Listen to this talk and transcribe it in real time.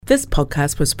This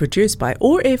podcast was produced by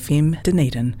ORFM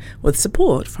Dunedin with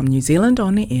support from New Zealand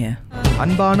On Air.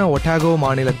 அன்பான ஒட்டாகோ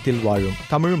மாநிலத்தில் வாழும்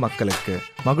தமிழ் மக்களுக்கு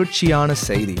மகிழ்ச்சியான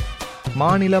செய்தி.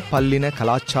 மாநில பல்லின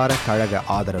கலாச்சார கழக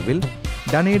ஆதரவில்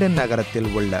டனேடன் நகரத்தில்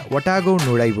உள்ள ஒட்டாகோ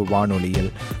நுழைவு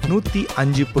வானொலியில்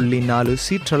 105.4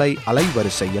 சீற்றலை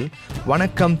அலைவரிசையில்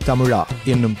வணக்கம் தமிழா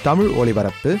என்னும் தமிழ்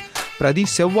ஒலிபரப்பு பிரதி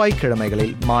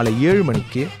செவ்வாய்க்கிழமைகளில் மாலை 7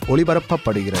 மணிக்கு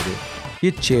ஒலிபரப்பப்படுகிறது.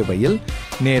 இச்சேவையில்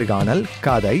நேர்காணல்,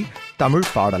 கதை, தமிழ்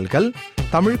பாடல்கள்,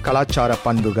 தமிழ் கலாச்சார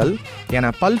பண்புகள்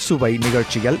என பல்சுவை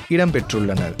நிகழ்ச்சிகள்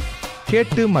இடம்பெற்றுள்ளன.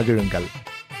 கேட்டு மகிழுங்கள்.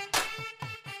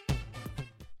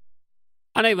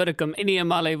 அனைவருக்கும் இனிய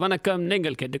மாலை வணக்கம்.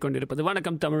 நீங்கள் கேட்டுக்கொண்டிருப்பது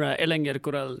வணக்கம் தமிழ இளைஞர்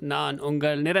குரல். நான்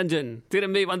உங்கள் நிரஞ்சன்.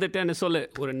 திரும்பி வந்துட்டேன்னு சொல்லு.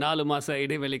 ஒரு 4 மாத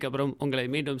இடைவெளிக்கு அப்புறம் உங்களை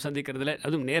மீண்டும் சந்திக்கிறதுல,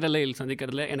 அதுவும் நேரலையில்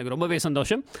சந்திக்கிறதுல எனக்கு ரொம்பவே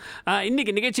சந்தோஷம்.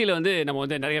 இன்றைக்கி நிகழ்ச்சியில்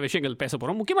நம்ம நிறைய விஷயங்கள் பேச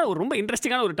போகிறோம். முக்கியமாக ஒரு ரொம்ப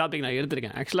இன்ட்ரெஸ்டிங்கான ஒரு டாபிக் நான்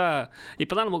எடுத்திருக்கேன். ஆக்சுவலாக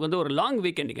இப்போ தான் நமக்கு ஒரு லாங்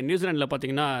வீக்கெண்ட். இங்கே நியூசிலாண்டில்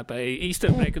பார்த்தீங்கன்னா இப்போ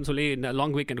ஈஸ்டர் பிரேக்குன்னு சொல்லி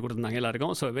லாங் வீக்கெண்ட் கொடுத்துருந்தாங்க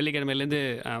எல்லாருக்கும். ஸோ வெள்ளிக்கிழமையிலேருந்து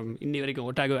இன்னி வரைக்கும்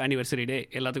ஒட்டாகோ ஆனிவர்சரி டே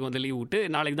எல்லாத்துக்கும் லீவ் விட்டு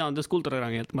நாளைக்கு தான் ஸ்கூல்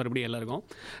தொடர்றாங்க மறுபடியும் எல்லாருக்கும்.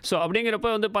 ஸோ அப்படிங்கிறப்ப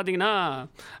பார்த்தீங்கன்னா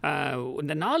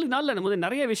இந்த 4 நாளில் நம்ம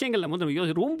நிறைய விஷயங்கள் நம்ம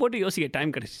ரூம் போட்டு யோசிக்க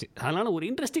டைம் கிடச்சிச்சு. அதனால் ஒரு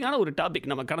இன்ட்ரெஸ்டிங்கான ஒரு டாபிக்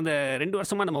நம்ம கடந்த 2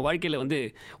 வருஷமாக நம்ம வாழ்க்கையில்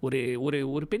ஒரு ஒரு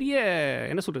ஒரு பெரிய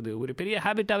என்ன சொல்கிறது, ஒரு பெரிய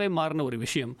ஹேபிட்டாகவே மாறின ஒரு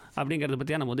விஷயம் அப்படிங்கிறத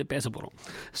பற்றியாக நம்ம பேச போகிறோம்.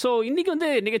 ஸோ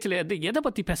இன்றைக்கி நிகழ்ச்சியில் எதை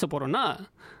பற்றி பேச போகிறோன்னா,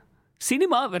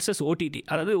 சினிமா வெர்சஸ் ஓடிடி.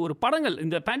 அதாவது ஒரு படங்கள்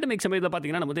இந்த பேண்டமிக் சமயத்தில்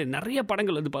பார்த்தீங்கன்னா நம்ம நிறைய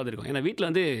படங்கள் பார்த்துருக்கோம். ஏன்னா வீட்டில்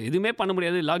எதுவுமே பண்ண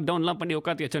முடியாது, லாக்டவுன்லாம் பண்ணி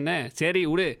உட்காந்து வச்சோன்னே சரி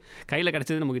விடு, கையில்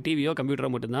கிடச்சது நமக்கு டிவியோ கம்ப்யூட்டரோ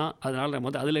மட்டும்தான், அதனால்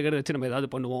நம்ம அதில் இருக்கிறத வச்சு நம்ம ஏதாவது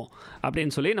பண்ணுவோம்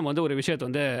அப்படின்னு சொல்லி நம்ம ஒரு விஷயத்தை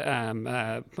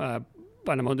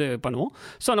நம்ம பண்ணுவோம்.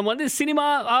 ஸோ நம்ம சினிமா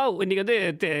இன்றைக்கி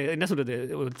என்ன சொல்கிறது,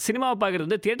 சினிமாவை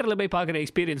பார்க்குறது தியேட்டரில் போய் பார்க்குற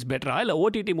எக்ஸ்பீரியன்ஸ் பெட்டரா இல்லை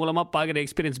ஓடிடி மூலமாக பார்க்குற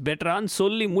எக்ஸ்பீரியன்ஸ் பெட்டரான்னு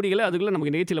சொல்லி முடியலை. அதுக்குள்ளே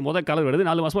நமக்கு நிகழ்ச்சியில் முதல் காலம்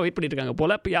வருது. 4 மாதமாக வெயிட் பண்ணிட்டு இருக்காங்க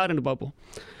போல். இப்போ யாருன்னு பார்ப்போம்.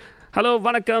 ஹலோ,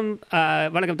 வணக்கம்.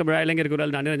 வணக்கம் தமிழா இளைஞர்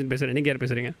குரல். நான் நிரஞ்சன் பேசுகிறேன். நீங்கள் யார்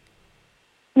பேசுகிறீங்க?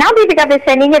 நான் தீபிகா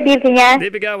பேசுகிறேன். நீங்கள் எப்படி இருக்கீங்க?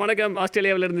 தீபிகா வணக்கம்.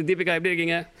 ஆஸ்திரேலியாவில இருந்து தீபிகா எப்படி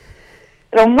இருக்கீங்க?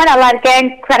 ரொம்ப நல்லா இருக்கேன்.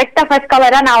 கரெக்டா ஃபர்ஸ்ட்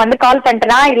காலரா நான் கால்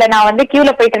பண்ணிட்டேனா இல்ல நான்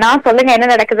கியூல போயிட்டேனா? சொல்லுங்க என்ன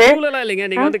நடக்குது? கியூலலாம் இல்லைங்க,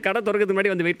 நீங்க கடை திறக்கிறதுக்கு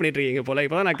முன்னாடி வெயிட் பண்ணிட்டு இருக்கீங்க போல.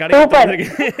 இப்போதான் நான் கடை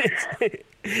திறக்கிறேன்.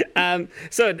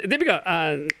 ஸோ தீபிகா,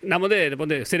 நம்ம இப்போ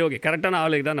சரி ஓகே, கரெக்டான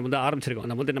ஆளுக்கு தான் நம்ம ஆரம்பிச்சிருக்கோம்.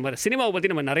 நம்ம சினிமாவை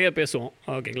பற்றி நம்ம நிறைய பேசுவோம்,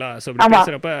 ஓகேங்களா? ஸோ இப்படி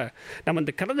பேசுகிறப்ப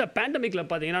நம்ம கடந்த பேண்டமிக்கில்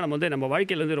பார்த்தீங்கன்னா நம்ம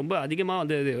வாழ்க்கையில் ரொம்ப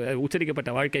அதிகமாக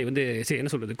உச்சரிக்கப்பட்ட வாழ்க்கை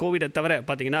என்ன சொல்கிறது, கோவிடை தவிர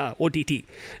பார்த்தீங்கன்னா ஓடிடி,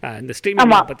 இந்த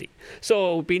ஸ்ட்ரீமிங் பற்றி. ஸோ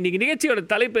இப்போ இன்னைக்கு நிகழ்ச்சியோட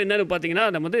தலைப்பு என்னன்னு பார்த்தீங்கன்னா,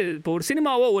 நம்ம இப்போ ஒரு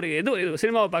சினிமாவோ ஒரு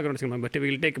சினிமாவை பார்க்குறோம், but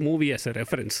will take movie as a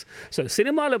reference. So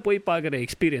சினிமாவில் போய் பார்க்குற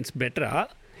எக்ஸ்பீரியன்ஸ் பெட்டரா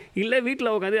இல்லை வீட்டில்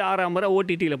உட்காந்து 6 முறை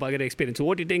ஓடிடியில் பார்க்குற experience?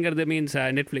 ஓடிடிங்கிறது means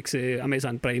Netflix,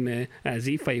 Amazon prime,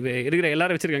 Z5 இருக்கிற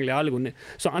எல்லாரும் வச்சுருக்காங்களே ஆளுக்கு ஒன்று.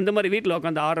 ஸோ அந்த மாதிரி வீட்டில்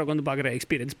உட்காந்து பார்க்குற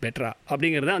எக்ஸ்பீரியன்ஸ் பெட்டரா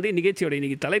அப்படிங்கிறது நிகழ்ச்சியோட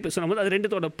இன்றைக்கி தலைப்பு. ஸோ நம்ம அது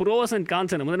ரெண்டுத்தோட ப்ரோஸ் அண்ட்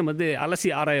கான்ஸ் நம்ம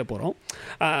அலசி ஆராய போகிறோம்.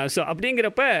 ஸோ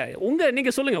அப்படிங்கிறப்ப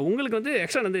நீங்கள் சொல்லுங்கள், உங்களுக்கு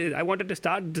ஆக்சுவலாக I wanted to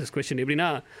start this question.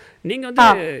 எப்படின்னா, நீங்கள்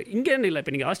இங்கேன்னு இல்லை,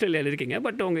 இப்போ நீங்கள் ஆஸ்திரேலியாவில் இருக்கீங்க,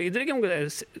 பட் இது வரைக்கும்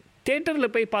உங்கள்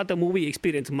தியேட்டரில் போய் பார்த்த மூவி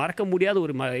எக்ஸ்பீரியன்ஸ், மறக்க முடியாத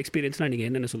ஒரு எக்ஸ்பீரியன்ஸ்னால் நீங்கள்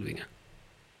என்னென்ன சொல்லுவீங்க?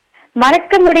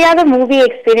 மறக்க முடியாத மூவி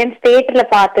எக்ஸ்பீரியன்ஸ் தியேட்டர்ல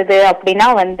பார்த்தது அப்படின்னா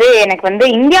எனக்கு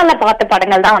இந்தியால பார்த்த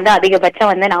படங்கள் தான்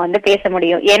அதிகபட்சம் நான் பேச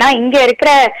முடியும். ஏன்னா இங்க இருக்கிற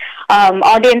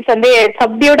ஆடியன்ஸ்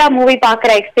சப்டியூடா மூவி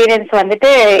பாக்குற experience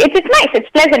it's nice,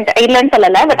 it's pleasant, இல்லன்னு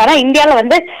சொல்லல. பட் ஆனா இந்தியால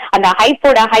அந்த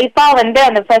ஹைப்பா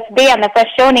அந்த ஃபர்ஸ்ட் டே, அந்த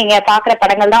ஃபர்ஸ்ட் ஷோ நீங்க பாக்குற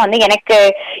படங்கள் தான் எனக்கு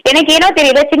ஏனோ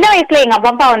தெரியல. சின்ன வயசுல எங்க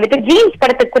அப்பா ஜீன்ஸ்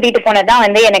படத்துக்கு கூட்டிட்டு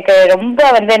போனதுதான் எனக்கு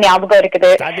ரொம்ப ஞாபகம்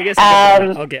இருக்குது.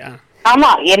 ஆமா,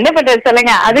 என்ன பண்றது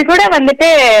சொல்லுங்க. அது கூட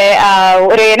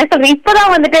ஒரு என்ன சொல்றது,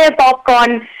 இப்பதான்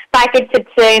பாப்கார்ன், பாக்கெட்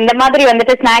சிப்ஸ் இந்த மாதிரி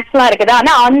ஸ்நாக்ஸ் எல்லாம் இருக்குது.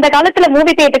 ஆனா அந்த காலத்துல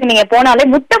மூவி தியேட்டருக்கு நீங்க போனாலே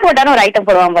முட்டை போட்டான ஒரு ஐட்டம்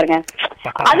போடுவாங்க பாருங்க.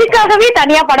 அதுக்காகவே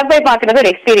தனியா படம் போய் பாக்குறது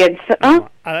ஒரு எக்ஸ்பீரியன்ஸ்.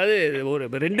 அதாவது ஒரு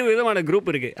 2 விதமான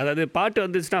குரூப் இருக்கு. அதாவது பாட்டு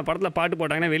வந்துச்சுன்னா, படத்துல பாட்டு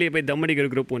போட்டாங்கன்னா வெளியே போய் தம்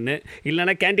அடிக்கிற குரூப் ஒன்று,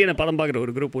 இல்லைன்னா கேண்டீனை படம் பார்க்குற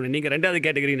ஒரு குரூப் ஒன்று. நீங்க 2வது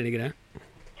கேட்டகரின்னு நினைக்கிறேன்.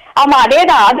 ஆமா,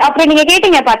 அதேதான். அப்படி நீங்க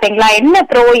கேட்டீங்க பாத்தீங்களா, என்ன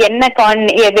ப்ரோ என்ன கான்,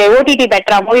 இது ஓடிடி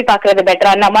பெட்டரா மூவி பாக்குறது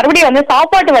பெட்டரா? நான் மறுபடியும்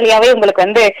சாப்பாட்டு வழியாவே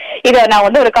உங்களுக்கு இதை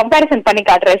நான் ஒரு கம்பேரிசன் பண்ணி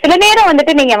காட்டுறேன். சில நேரம்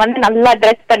நீங்க நல்லா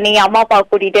ட்ரெஸ் பண்ணி அம்மா அப்பா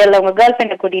கூட்டிட்டு இல்ல உங்க கேர்ள்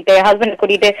ஃபிரெண்ட் கூட்டிட்டு ஹஸ்பண்ட்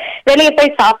கூட்டிட்டு வெளியே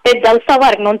போய் சாப்பிட்டு ஜல்சாவா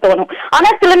இருக்கணும்னு தோணும்.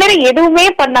 ஆனா சில நேரம் எதுவுமே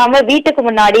பண்ணாம வீட்டுக்கு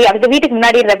முன்னாடி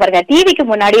இல்ல பாருங்க, டிவிக்கு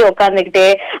முன்னாடி உட்காந்துக்கிட்டு,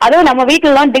 அதுவும் நம்ம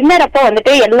வீட்டுல எல்லாம் டின்னர் அப்போ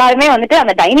எல்லாருமே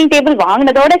அந்த டைனிங் டேபிள்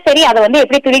வாங்கினதோட சரி, அதை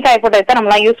எப்படி துணி காய போட்டு நம்ம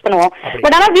எல்லாம் யூஸ் பண்ணுவோம்.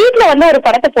 பட் ஆனா வீட்டுல ஒரு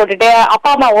படத்தை போட்டுட்டு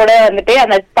அப்பா அம்மாவோட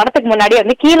அந்த படத்துக்கு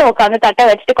முன்னாடி கீழே உட்காந்து தட்டை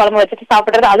வச்சுட்டு குழம்பு வச்சுட்டு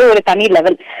சாப்பிடுறது, அது ஒரு தனி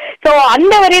லெவல். சோ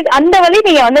அந்த வழி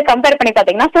நீங்க கம்பேர் பண்ணி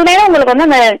பாத்தீங்கன்னா சில நேரம் உங்களுக்கு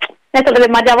அந்த என்ன சொல்றது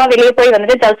மஜாவா வெளியே போய்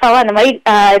வந்துட்டு ஜல்சாவா அந்த மாதிரி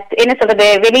என்ன சொல்றது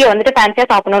வெளியே வந்துட்டு ஃபேன்சியா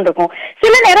சாப்பிடணும்னு இருக்கும்.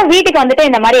 சில நேரம் வீட்டுக்கு வந்துட்டு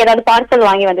இந்த மாதிரி ஏதாவது பார்சல்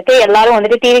வாங்கி வந்துட்டு எல்லாரும்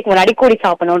வந்துட்டு டிவிக்கு முன்னாடி கூடி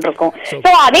சாப்பிடணும்னு இருக்கும்.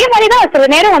 சோ அதே மாதிரிதான் சில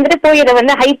நேரம் வந்துட்டு போய் இதை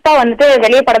வந்து ஹைப்பா வந்துட்டு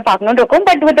வெளியே படம் பார்க்கணும்னு இருக்கும்.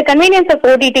 But with convenience of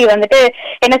OTT வந்துட்டு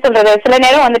என்ன சொல்றது சில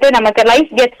நேரம் வந்துட்டு நமக்கு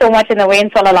லைஃப் கெட் சோ மச் இந்த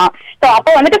வேன்னு சொல்லலாம். சோ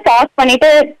அப்போ வந்துட்டு பாஸ்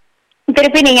பண்ணிட்டு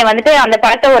திருப்பி நீங்க வந்துட்டு அந்த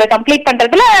படத்தை ஒரு கம்ப்ளீட்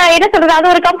பண்றதுல என்ன சொல்றது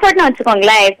அது ஒரு கம்ஃபர்ட்னு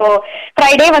வச்சுக்கோங்களேன். இப்போ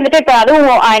ஃப்ரைடே வந்துட்டு இப்போ அதுவும்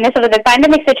என்ன சொல்றது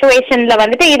பேண்டமிக் சிச்சுவேஷன்ல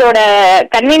வந்துட்டு இதோட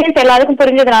கன்வீனியன்ஸ் எல்லாருக்கும்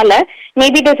புரிஞ்சதுனால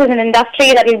maybe this is an industry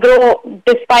that will grow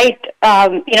despite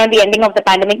the ending of the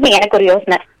pandemic. எனக்கு ஒரு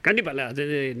யோசனை. கண்டிப்பா இல்ல அது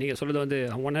நீங்க சொல்றது வந்து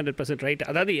 100% ரைட்.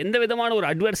 அதாவது எந்த விதமான ஒரு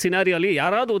அட்வர்ஸ் சினாரியோலயும்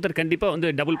யாராவது ஒருத்தர் கண்டிப்பா வந்து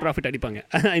டபுள் ப்ராஃபிட் அடிப்பாங்க.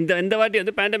 இந்த வாட்டி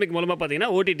வந்து பேண்டமிக் மூலமா பாத்தீங்கன்னா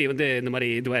ஓடிடி வந்து இந்த மாதிரி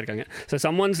இதுவா இருக்காங்க. So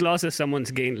சம்ஒன்ஸ் loss is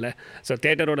சம்ஒன்ஸ் கெயின்ல. So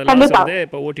தியேட்டரோட loss வந்து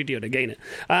இப்போ ஓடிடியோட கெயின்.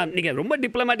 நீங்க ரொம்ப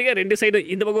டிப்ளமேட்டிக்கா ரெண்டு சைடு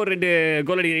இந்த பக்கம் 2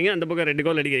 கோல் அடிக்கிறீங்க அந்த பக்கம் 2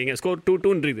 கோல் அடிக்கிறீங்க ஸ்கோர்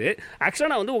 2-2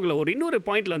 ஆக்சுவலா நான் வந்து உங்களை ஒரு இன்னொரு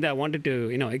பாயிண்ட்ல வந்து ஐ வாண்டட் டு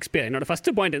எக்ஸ்பிளைன். என்னோட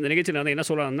ஃபர்ஸ்ட் பாயிண்ட் இந்த நிகழ்ச்சியில் வந்து என்ன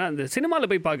சொல்றாங்கன்னா அந்த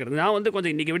சினிமாவில் போய் பார்க்குறது நான் வந்து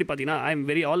கொஞ்சம் இன்னைக்கு எப்படி பார்த்தீங்கன்னா I am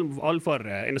very all for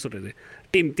என்ன சொல்றது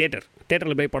டீம்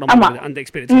தியேட்டரில் போய் படம் பார்க்குறது அந்த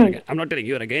எக்ஸ்பீரியன்ஸ் இருக்கு. I'm not telling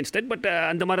you are against it but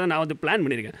அந்த மாதிரி தான் நான் வந்து பிளான்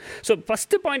பண்ணியிருக்கேன். ஸோ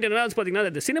ஃபர்ஸ்ட் பாயிண்ட் என்ன பார்த்தீங்கன்னா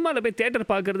அந்த சினிமாவில் போய் தியேட்டர்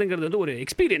பார்க்குறதுங்கிறது வந்து ஒரு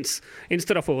எக்ஸ்பீரியன்ஸ்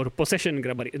இன்ஸ்டெட் ஆஃப் ஒரு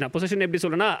பொசஷன்ங்கிற மாதிரி. நான் பொசஷன் எப்படி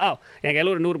சொல்றேன்னா என்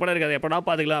கையில் ஒரு 100 படம் இருக்காது எப்படா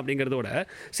பார்த்துக்கலாம் அப்படிங்கிறதோட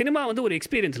சினிமா வந்து ஒரு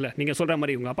எக்ஸ்பீரியன்ஸில் நீங்கள் சொல்கிற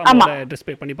மாதிரி உங்கள் அப்பா அம்மா ட்ரெஸ்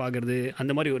பே பண்ணி பார்க்குறது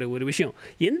அந்த மாதிரி ஒரு விஷயம்.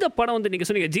 எந்த படம் வந்து நீங்கள்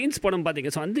சொன்னீங்க ஜீன்ஸ் படம்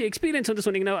பார்த்தீங்க. ஸோ அந்த எக்ஸ்பீரியன்ஸ் வந்து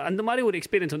சொன்னீங்கன்னா அந்த மாதிரி ஒரு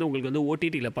எக்ஸ்பீரியன்ஸ் வந்து உங்களுக்கு வந்து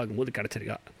ஓடிடியில் பார்க்கும்போது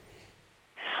கிடைச்சிருக்கா?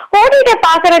 ஓடிடி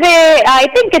பாக்குறது I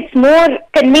think it's more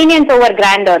convenience over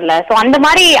கிராண்டர்ல. So அந்த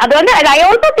மாதிரி அது வந்து I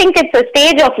also think it's a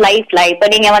stage of லைஃப்ல. இப்ப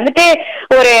நீங்க வந்துட்டு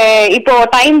ஒரு இப்போ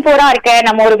டைம் போரா இருக்க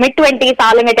நம்ம ஒரு mid-20s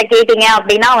ஆளுங்கிட்ட கேட்டீங்க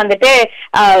அப்படின்னா வந்துட்டு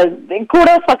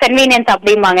கூடோஸ் ஃபார் கன்வீனியன்ஸ்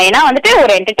அப்படிம்பாங்க. ஏன்னா வந்துட்டு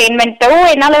ஒரு என்டர்டெயின்மெண்ட்டோ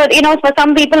என்னால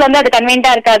சம் பீப்புள் வந்து அது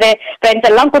கன்வீனியன்டா இருக்காது. ஃப்ரெண்ட்ஸ்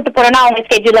எல்லாம் கூட்டு போறோம்னா அவங்க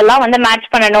ஸ்கெட்யூல் எல்லாம் வந்து மேட்ச்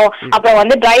பண்ணணும், அப்புறம்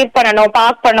வந்து டிரைவ் பண்ணணும்,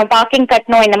 பார்க் பண்ணணும், பார்க்கிங்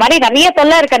கட்டணும், இந்த மாதிரி நிறைய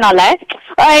தொல்லை இருக்கனால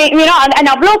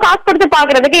அவ்வளவு காசு கொடுத்து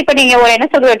பாக்குறதுக்கு இப்ப நீங்க ஒரு என்ன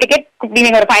சொல்ற டிக்கெட்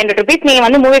நீங்க ஒரு 500 rupees நீங்க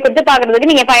வந்து மூவி கொடுத்து பாக்குறதுக்கு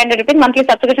நீங்க 500 rupees மந்த்லி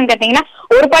சப்ஸ்கிரிப்ஷன் கட்டினீங்கன்னா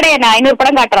ஒரு படம் என்ன 500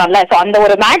 படம் காட்டுறான்ல. சோ அந்த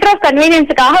ஒரு மேட்டர் ஆஃப்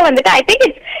கன்வீனியன்ஸுக்காக வந்துட்டு I think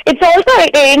it's also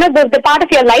the part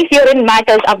of your life your in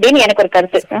matters அப்படின்னு எனக்கு ஒரு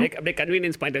கருத்து. அப்படியே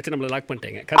கன்வீனியன்ஸ் பாயிண்ட் வச்சு நம்மள லாக்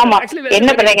பண்ணிட்டீங்க. ஆமா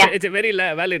என்ன பண்றீங்க? It's very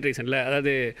valid ரீசன்ல.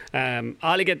 அதாவது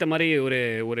ஆளுக்கு ஏத்த மாதிரி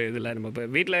ஒரு இதுல நம்ம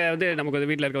வீட்ல வந்து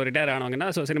நமக்கு வீட்ல இருக்க ஒரு ரிட்டையர் ஆனவங்கன்னா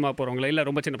சோ சினிமா போறவங்க இல்ல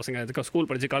ரொம்ப சின்ன பசங்க ஸ்கூல்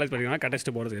படிச்சு காலேஜ் படிக்கிறவங்க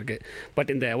கட்டஸ்ட் போறது இருக்கு.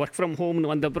 பட் இந்த ஒர்க் ஃப்ரம் ஹோம்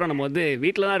வந்தப்புறம் நம்ம வந்து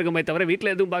வீட்டில் தான் இருக்கோமே தவிர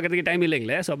வீட்டில் எதுவும் பார்க்கறதுக்கு டைம்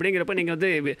இல்லைங்களே. ஸோ அப்படிங்கிறப்ப நீங்கள் வந்து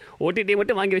ஓடிடி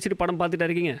மட்டும் வாங்கி வச்சுட்டு படம் பார்த்துட்டு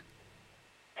இருக்கீங்க.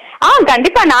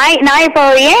 கண்டிப்பா நான் இப்போ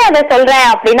ஏன் அதை சொல்றேன்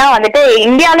அப்படின்னா வந்துட்டு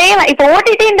இந்தியாலேயே இப்போ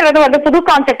ஓடிடின்றது வந்து புது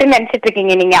கான்செப்ட் நினைச்சிட்டு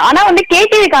இருக்கீங்க நீங்க. ஆனா வந்து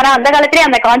கேடிவிக்கான அந்த காலத்திலேயே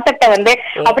அந்த கான்செப்டை வந்து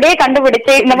அப்படியே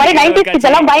கண்டுபிடிச்சு இந்த மாதிரி 90s கிட்ஸ்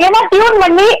எல்லாம் பயமா டியூன்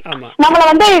பண்ணி நம்மள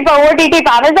வந்து இப்ப ஓடிடி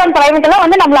இப்ப அமேசான் பிரைவேட் எல்லாம்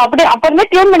வந்து நம்மள அப்படி அப்ப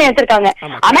இருந்து டியூன் பண்ணி வச்சிருக்காங்க.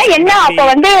 ஆனா என்ன அப்ப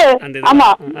வந்து ஆமா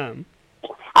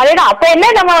அதேதான் அப்ப என்ன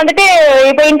நம்ம வந்துட்டு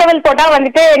இப்ப இன்டர்வல் போட்டா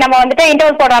வந்துட்டு நம்ம வந்துட்டு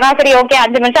இன்டர்வல் போட்டோம்னா சரி ஓகே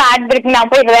 5 நிமிஷம் ஆட் பிரேக்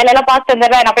நான் போய் வேலையெல்லாம் பாஸ்ட்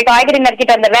வந்துடுறேன், நான் போய் காய்கறி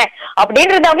நறுக்கிட்டு வந்துடுறேன்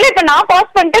அப்படின்றதாங்களே இப்ப நான்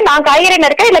பாஸ் பண்ணிட்டு நான் காய்கறி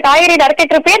நறுக்க இல்ல காய்கறி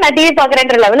நறுக்கிட்டு இருப்பேன் நான் டிவி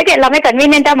பாக்குறேன்ற லெவலுக்கு எல்லாமே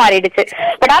கன்வீனியன்டா மாறிடுச்சு.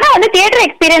 பட் ஆனா வந்து தியேட்டர்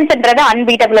எக்ஸ்பீரியன்ஸ்ன்றது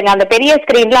அன்பீட்டபிளுங்க. அந்த பெரிய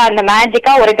ஸ்கிரீன்ல அந்த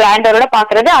மேஜிக்கா ஒரு கிராண்டரோட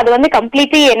பாக்குறது அது வந்து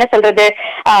கம்ப்ளீட்லி என்ன சொல்றது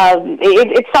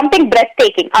இட்ஸ் சம்திங் பிரெத்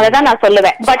டேக்கிங் அததான் நான்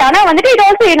சொல்லுவேன். பட் ஆனா வந்துட்டு இது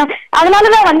ஆல்சோ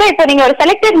அதனாலதான் வந்து இப்போ நீங்க ஒரு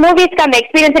செலக்டட் மூவிஸ்க்கு அந்த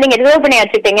எக்ஸ்பீரியன்ஸ் நீங்க ரிசர்வ் பண்ணி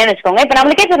வச்சுட்டீங்கன்னு வச்சுக்கோங்க. இப்ப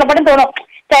நம்மளுக்கே சில படம் தோணும்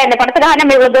இந்த படத்துக்காக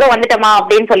நம்ம இவ்வளவு தூரம் வந்துட்டோமா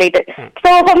அப்படின்னு சொல்லிட்டு. சோ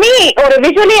ஃபார் மீ ஒரு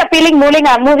விஜுவலி அப்பீலிங்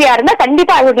மூவியா இருந்தா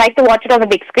கண்டிப்பா I would like to watch it on the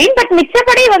big screen. But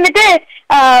மிச்சப்படி வந்துட்டு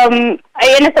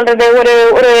என்ன சொல்றது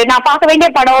ஒரு நான் பார்க்க வேண்டிய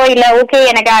படம் இல்ல ஓகே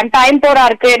எனக்கு டைம் போரா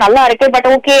இருக்கு நல்லா இருக்கு பட்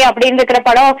ஓகே அப்படின்னு இருக்கிற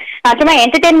படம் நான் சும்மா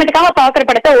என்டர்டெயின்மெண்ட்டுக்காக பாக்குற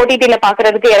படத்தை ஓடிடில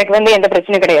பாக்குறதுக்கு எனக்கு வந்து எந்த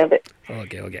பிரச்சனையும் கிடையாது.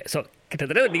 ஓகே ஓகே சோ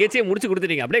கிட்டத்தட்ட நிகழ்ச்சியை முடிச்சு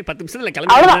கொடுத்துட்டீங்க. அப்படியே 10 நிமிஷத்துல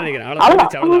கிளம்பி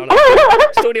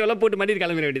ஸ்டூடியோலாம் போட்டு மாட்டி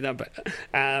கிளம்பிட வேண்டியதான்.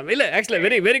 இப்போ இல்லை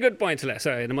ஆக்சுவலாக வெரி குட் பாயிண்ட்ஸ்ல. ஸோ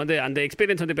நம்ம வந்து அந்த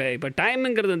எக்ஸ்பீரியன்ஸ் வந்து இப்போ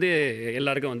டைமுங்கிறது வந்து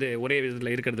எல்லாருக்கும் வந்து ஒரே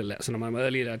விதத்தில் இருக்கிறது இல்லை. ஸோ நம்ம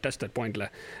ஏர்லி டச் தட் பாயிண்ட்ல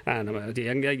நம்ம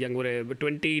எங்கே ஒரு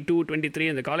 22, 23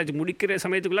 அந்த காலேஜ் முடிக்கிற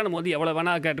சமயத்துக்குள்ள நம்ம வந்து எவ்வளோ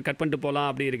வேணா கட் பண்ணிட்டு போகலாம்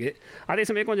அப்படி இருக்கு. அதே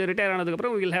சமயம் கொஞ்சம் ரிட்டையர்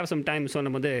ஆனதுக்கப்புறம் will have some time. So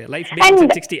நம்ம வந்து லைஃப்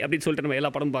 60 அப்படின்னு சொல்லிட்டு நம்ம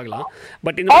எல்லா படம் பார்க்கலாம்.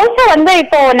 பட் ஆல்சோ வந்து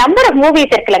இப்போ நம்பர் ஆஃப்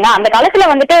மூவிஸ் இருக்குல்லங்க அந்த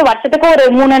காலத்துல வந்துட்டு வருஷத்துக்கு ஒரு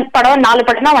 3 படம் 4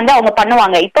 படம் தான் வந்து அவங்க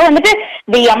பண்ணுவாங்க. இப்போ வந்துட்டு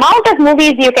the amount of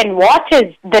movies you can watch is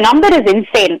the number is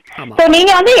insane. So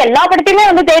நீங்க வந்து எல்லா படத்தையுமே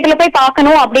வந்து தியேட்டர்ல போய்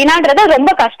பார்க்கணும் அப்படினான்றது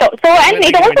ரொம்ப கஷ்டம். So and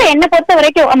it also என்ன பொறுத்த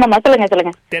வரைக்கும் ஆமா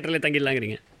சொல்லுங்க தியேட்டர்ல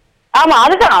தங்கிடலாம்ங்கறீங்க. ஆமா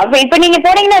அதுதான். இப்ப நீங்க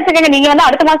போனீங்கன்னு வச்சுக்கோங்க, நீங்க வந்து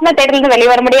அடுத்த மாசம் தான் தேட்டர்ல இருந்து வெளியே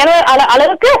வர முடியாத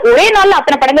அளவுக்கு ஒரே நாள்ல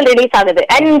அத்தனை படங்கள் ரிலீஸ் ஆகுது.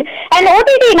 அண்ட்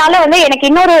ஓடிடினால வந்து எனக்கு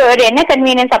இன்னொரு என்ன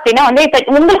கன்வீனியன்ஸ் அப்படின்னா வந்து,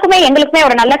 இப்ப உங்களுக்குமே எங்களுக்குமே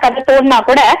ஒரு நல்ல கதை தோணுனா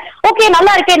கூட ஓகே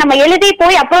நல்லா இருக்கே, நம்ம எழுதி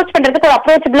போய் அப்ரோச் பண்றதுக்கு ஒரு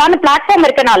அப்ரோச்சபிளான பிளாட்ஃபார்ம்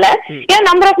இருக்கனால, ஏன்னா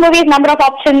number of movies, number of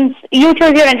options, you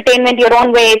choose your entertainment, your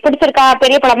own way. பிடிச்சிருக்கா,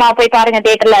 பெரிய படமா போய் பாருங்க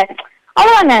தியேட்டர்ல,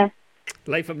 அவ்வளவுதாங்க.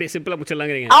 லைஃப் அப்படியே சிம்பிளா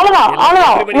முடிச்சிடலாங்கிறீங்க.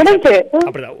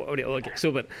 அப்படிதான். Okay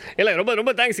super. இல்லை ரொம்ப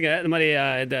ரொம்ப தேங்க்ஸுங்க. இந்த மாதிரி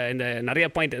இந்த நிறைய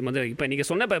பாயிண்ட் வந்து இப்போ நீங்கள்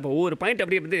சொன்னப்போ இப்போ ஒவ்வொரு பாயிண்ட்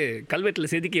அப்படியே வந்து கல்வெட்டில்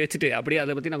செதுக்கி வச்சுட்டு அப்படியே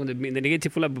அதை பற்றி நான் கொஞ்சம் இந்த நிகழ்ச்சி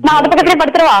ஃபுல்லாக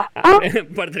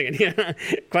படுத்துருங்க. நீங்கள்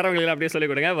வரவங்களெல்லாம் அப்படியே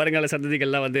சொல்லிக் கொடுங்க, வருங்கால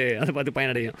சந்ததிகள்லாம் வந்து அதை பார்த்து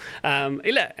பயனடையும்.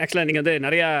 இல்லை ஆக்சுவலாக நீங்கள் வந்து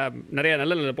நிறையா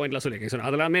நல்ல நல்ல பாயிண்ட்லாம் சொல்லியிருக்கீங்க. ஸோ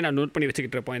அதெல்லாமே நான் நோட் பண்ணி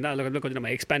வச்சுக்கிட்ட பாயிண்ட் தான். அதில் வந்து கொஞ்சம்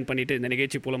நம்ம எக்ஸ்பேண்ட் பண்ணிட்டு இந்த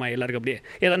நிகழ்ச்சி மூலமாக எல்லாருக்கும் அப்படியே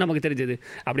ஏதாவது நமக்கு தெரிஞ்சது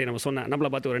அப்படியே நம்ம சொன்னால்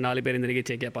நம்மளை பார்த்து ஒரு 4 பேர் இந்த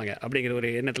நிகழ்ச்சியை கேட்பாங்க அப்படிங்கிற ஒரு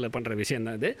எண்ணத்தில் பண்ணுற விஷயம்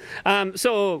தான் இது. ஸோ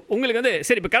உங்களுக்கு வந்து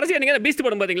சரி, இப்போ கடைசியாக நீங்கள் பீஸ்ட்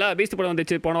படம் பார்த்தீங்களா? பீஸ்ட் படம்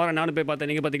வந்துச்சு போன வாரம், நானும் போய் பார்த்தேன்.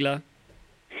 நீங்கள் பார்த்தீங்களா?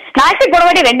 நான் போன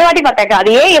வாட்டி 2 வாட்டி பார்த்தேன்.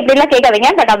 அது ஏன் எப்படிலாம் கேட்காதீங்க,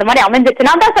 பட் அந்த மாதிரி அமைஞ்சிச்சு.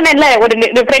 நான் தான் சொன்னேன்ல,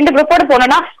 ஒரு ஃப்ரெண்டு குரூப்போட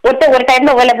போனோம்னா ஒரு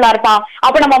டைம்ல அவைலபிளா இருப்பான்,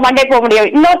 அப்ப நம்ம மண்டே போக முடியும்.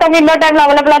 இன்னொரு டைம்ல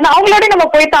அவைலபிளா இருந்தா அவங்களோட நம்ம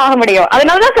போயிட்டு ஆக முடியும்.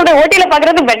 அதனாலதான் சொல்றேன் ஓடில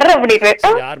பாக்குறது பெட்டர் அப்படின்னு.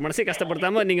 யார் மனசே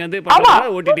கஷ்டப்படுத்தாம நீங்க வந்து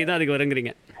ஓடிடி தான் அதுக்கு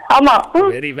வருங்கிறீங்க. ஆமா,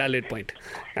 வெரி வேலிட் பாயிண்ட்.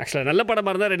 ஆக்சுவலா நல்ல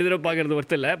படமா இருந்தா 2 தடவை பாக்குறது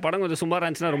ஒருத்தர் இல்ல. படம் கொஞ்சம் சுமாரா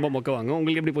இருந்துச்சுன்னா ரொம்ப மொக்க வாங்க.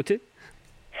 உங்களுக்கு எப்படி போச்சு?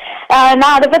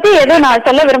 நான் அதை பத்தி எதுவும் நான்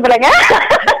சொல்ல விரும்பலைங்க.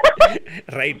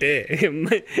 ரைட்டு,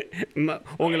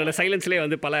 உங்களோட சைலன்ஸ்லேயே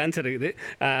வந்து பல ஆன்சர் இருக்குது.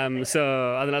 ஸோ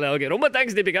அதனால ஓகே, ரொம்ப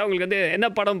தேங்க்ஸ் தீபிகா. உங்களுக்கு வந்து என்ன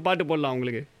படம் பாட்டு போடலாம்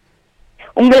உங்களுக்கு?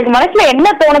 உங்களுக்கு மனசுல என்ன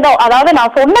தோணுதோ, அதாவது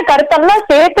நான் சொன்ன கருத்தெல்லாம்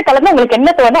சேர்த்து கலந்து உங்களுக்கு என்ன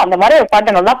தோணுதோ அந்த மாதிரி ஒரு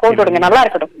பாட்டு நல்லா போட்டு விடுங்க, நல்லா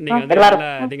இருக்கட்டும்.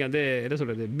 நீங்க வந்து என்ன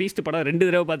சொல்றது, பீஸ்ட் படம் 2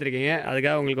 தடவை பார்த்திருக்கீங்க.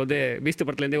 அதுக்காக உங்களுக்கு வந்து பீஸ்ட்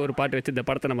படத்துல இருந்தே ஒரு பாட்டு வச்சு இந்த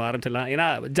படத்தை நம்ம ஆரம்பிச்சிடலாம். ஏன்னா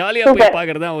ஜாலியா போய்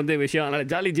பாக்குறது தான் வந்து விஷயம். அதனால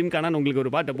ஜாலி ஜிம் கானான்னு உங்களுக்கு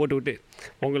ஒரு பாட்டை போட்டு விட்டு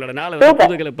உங்களோட நாளை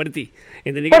புதுகளை படுத்தி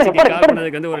இந்த நிகழ்ச்சிக்கு கால்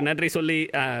பண்ணதுக்கு வந்து ஒரு நன்றி சொல்லி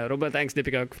ரொம்ப thanks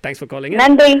Deepika. Thanks for calling.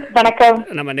 நன்றி, வணக்கம்.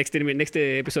 நம்ம நெக்ஸ்ட்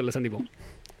எபிசோட்ல சந்திப்போம்.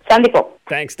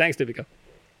 தேங்க்ஸ் தீபிகா.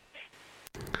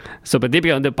 ஸோ இப்போ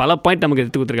தீபிகா வந்து பல பாயிண்ட் நமக்கு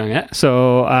எடுத்து கொடுத்துருக்காங்க. ஸோ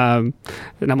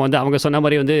நம்ம வந்து அவங்க சொன்ன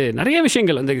மாதிரி வந்து நிறைய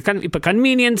விஷயங்கள் வந்து இப்போ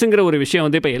கன்வீனியன்ஸுங்கிற ஒரு விஷயம்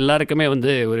வந்து இப்போ எல்லாருக்குமே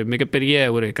வந்து ஒரு மிகப்பெரிய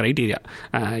ஒரு க்ரைட்டீரியா.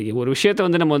 ஒரு விஷயத்தை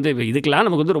வந்து நம்ம வந்து இதுக்கெல்லாம்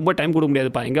நமக்கு வந்து ரொம்ப டைம் கொடுக்க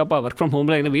முடியாதுப்பா. எங்கப்பா ஒர்க் ஃப்ரம்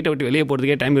ஹோமில் எங்கள் வீட்டை விட்டு வெளியே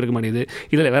போகிறதுக்கே டைம் இருக்க மாட்டேது.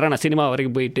 இதில் வேற நான் சினிமா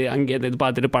வரைக்கும் போயிட்டு அங்கே இது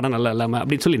பார்த்துட்டு படம் நல்லா இல்லாமல்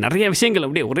அப்படின்னு சொல்லி நிறைய விஷயங்கள்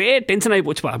அப்படியே ஒரே டென்ஷன் ஆகி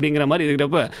போச்சுப்பா அப்படிங்கிற மாதிரி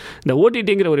இருக்கிறப்ப இந்த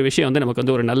ஓடிடிங்கிற ஒரு விஷயம் வந்து நமக்கு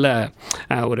வந்து ஒரு நல்ல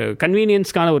ஒரு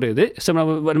கன்வீனியன்ஸ்க்கான ஒரு இது. ஸோ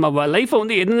நம்ம லைஃப்பை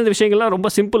வந்து எந்தெந்த விஷயங்கள்லாம் ரொம்ப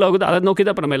சிம்பிள் ஆகுது அதை நோக்கி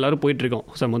தான் இப்போ நம்ம எல்லோரும் போயிட்டுருக்கோம்.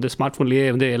 ஸோ நம்ம வந்து ஸ்மார்ட் ஃபோன்லேயே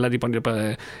வந்து எல்லாத்தையும் பண்ணுற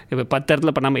இப்போ 10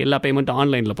 இடத்துல இப்போ நம்ம எல்லா பேமெண்ட்டும்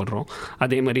ஆன்லைனில் பண்ணுறோம்.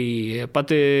 அதே மாதிரி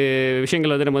 10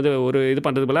 விஷயங்கள் வந்து நம்ம வந்து ஒரு இது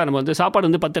பண்ணுறது போல நம்ம வந்து சாப்பாடு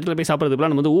வந்து 10 இடத்துல போய் சாப்பிட்றது போல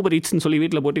நம்ம வந்து ஊபர் ஈட்ஸ்னு சொல்லி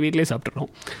வீட்டில் போட்டு வீட்டிலே சாப்பிட்றோம்.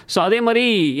 ஸோ அதே மாதிரி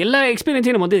எல்லா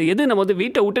எக்ஸ்பீரியன்ஸையும் நம்ம வந்து எது நம்ம வந்து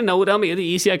வீட்டை விட்டு நவுறாமல் எது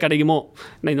ஈஸியாக கிடைக்குமோ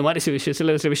இந்த மாதிரி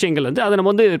சில விஷயங்கள் வந்து அதை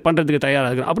நம்ம வந்து பண்ணுறதுக்கு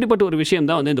தயாராக இருக்கணும். அப்படிப்பட்ட ஒரு விஷயம்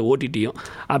தான் வந்து இந்த ஓடிடியும்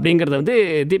அப்படிங்கிறத வந்து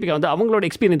தீபிகா வந்து அவங்களோட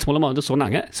எக்ஸ்பீரியன்ஸ் மூலமாக வந்து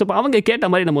சொன்னாங்க. ஸோ இப்போ அவங்க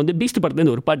கேட்ட மாதிரி நம்ம வந்து பீஸ்ட்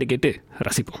படத்துலேருந்து ஒரு பாட்டு கேட்டு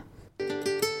ரசிப்போம்.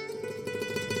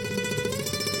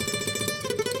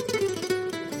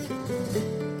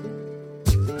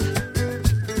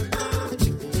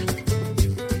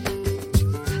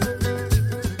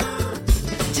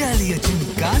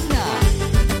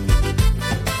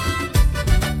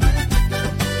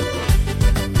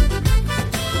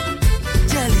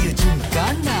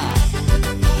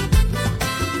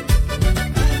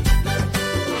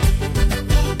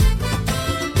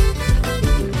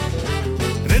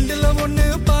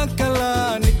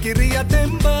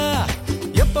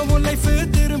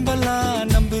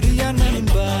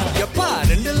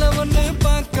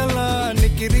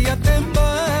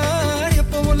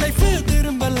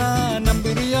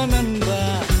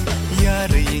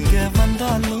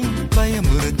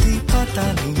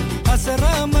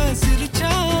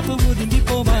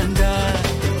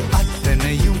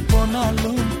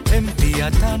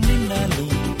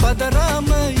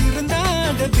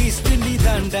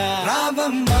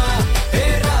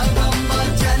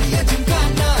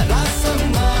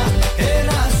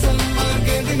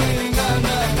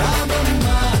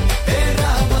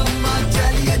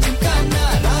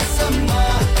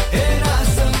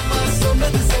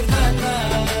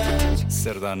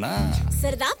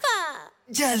 सरदापा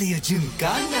जालिया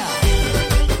जिमकाना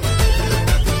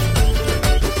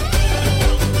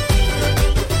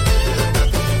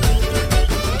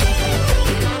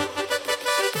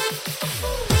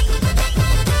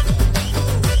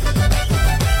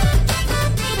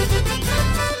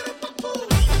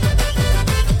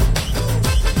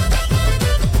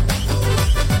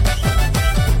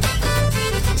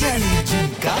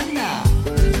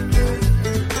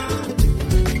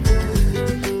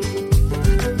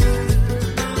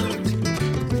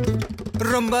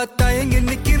ரொம்ப தயங்கி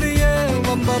நிக்கிறிய பாக்குறியே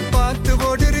வம்ப பார்த்து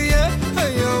ஓடுறியே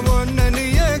ஐயோ ஒன்ன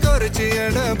நீயே குறைச்சி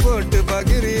எடை போட்டு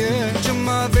பாக்குறியே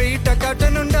சும்மா வெயிட்ட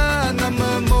காட்டணுண்டா நம்ம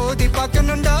மோதி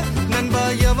பார்க்கணுண்டா நண்பா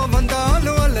எவன்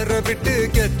வந்தாலும் அலற விட்டு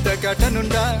கெத்த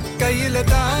காட்டணுண்டா கையில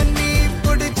தான் நீ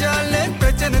பிடிச்சாலே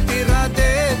பிரச்சனை தீராதே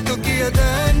தூக்கியத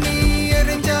நீ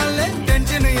எரிஞ்சாலே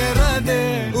டென்ஷன் ஏறாதே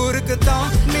ஊருக்கு தான்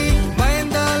நீ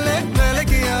பயந்தாலே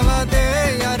வேலைக்கு ஆவாதே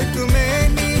யாருக்குமே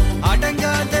நீ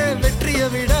அடங்காதே வெற்றிய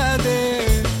விடாதே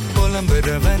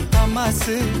புலம்புறவன்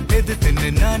தமாசு எது தின்னு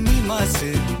நான் நீ மாசு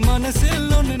மனசில்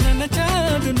ஒண்ணு நினைச்சா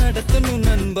அது நடத்தணும்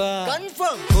நண்பா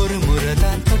ஒரு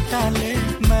முறைதான் தொட்டாலே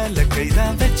மேல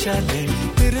கைதான் வச்சாலே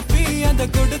திருப்பி அந்த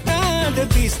கொடுத்தாட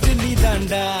பீஸ்ட் நீ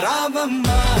தாண்டா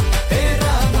ராமம்மா ஏ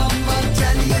ராமம்மா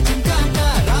ஜாலியா ஜிங்கானா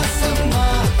ராசம்மா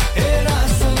ஏ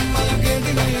ராசம்மா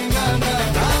கேடிங்கானா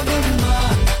ராமம்மா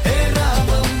ஏ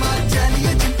ராமம்மா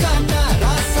ஜாலியா ஜிங்கானா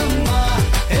ராசம்மா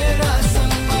ஏ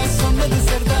ராசம்மா சொன்னது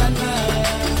சரிதானா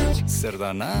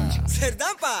சரிதானா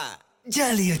சரிதான்ப்பா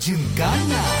ஜாலியா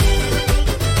ஜிங்கானா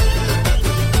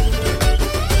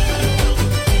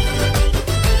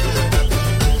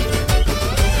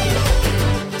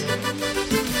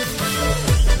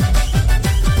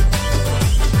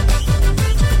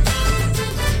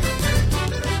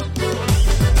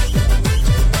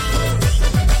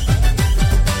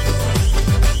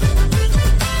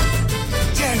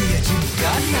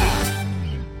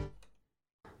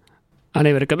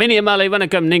அனைவருக்கும் இனிய மாலை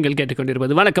வணக்கம். நீங்கள்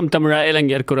கேட்டுக்கொண்டிருப்பது வணக்கம் தமிழா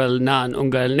இளைஞர் குரல். நான்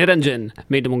உங்கள் நிரஞ்சன்.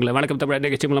 மீண்டும் உங்களை வணக்கம் தமிழா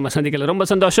நிகழ்ச்சி மூலமாக சந்திக்கல ரொம்ப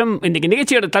சந்தோஷம். இன்றைக்கி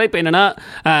நிகழ்ச்சியோட தலைப்பு என்னென்னா,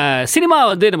 சினிமா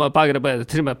வந்து நம்ம பார்க்குறப்ப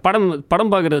சினிமா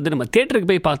படம் பார்க்குறது நம்ம தேட்டருக்கு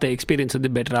போய் பார்த்த எக்ஸ்பீரியன்ஸ்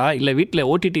வந்து பெட்டரா, இல்லை வீட்டில்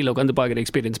ஓடிடியில் உட்காந்து பார்க்குற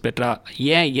எக்ஸ்பீரியன்ஸ் பெட்டரா,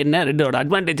 ஏன் என்ன ரெண்டோட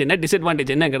அட்வான்டேஜ் என்ன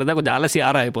டிஸ்அட்வான்டேஜ் என்னங்கிறத கொஞ்சம் அலசி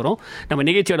ஆராய போகிறோம். நம்ம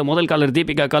நிகழ்ச்சியோட முதல் காலர்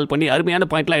தீபிகா கால் பண்ணி அருமையான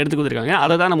பாயிண்ட்லாம் எடுத்து கொடுத்துருக்காங்க.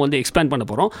 அதை தான் நம்ம வந்து எக்ஸ்பிளைன் பண்ண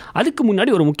போகிறோம். அதுக்கு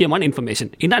முன்னாடி ஒரு முக்கியமான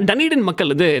இன்ஃபர்மேஷன். ஏன்னா டனீடன்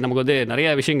மக்கள் வந்து நமக்கு வந்து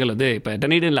நிறைய விஷயங்கள் வந்து இப்போ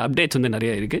டனீடனில் அப்டேட்ஸ் வந்து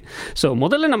நிறைய இருக்குது. ஸோ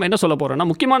முதல்ல நம்ம என்ன சொல்ல போகிறோம்னா,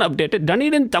 முக்கியமான அப்டேட்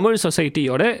டனீடன் தமிழ்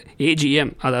சொசைட்டியோட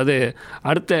ஏஜிஎம், அதாவது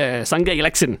அடுத்த சங்க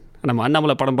எலெக்ஷன் நம்ம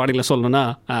அண்ணாமலை படம் பாடியில் சொல்லணும்னா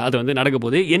அது வந்து நடக்க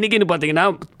போகுது. என்றைக்குன்னு பார்த்தீங்கன்னா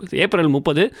ஏப்ரல்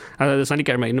 30, அதாவது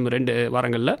சனிக்கிழமை, இன்னும் 2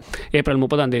 வாரங்களில் ஏப்ரல்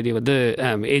 30 வந்து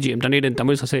ஏஜிஎம் டனீடன்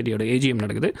தமிழ் சொசைட்டியோட ஏஜிஎம்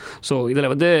நடக்குது. ஸோ இதில்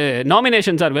வந்து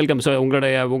நாமினேஷன்ஸ் ஆர் வெல்கம். ஸோ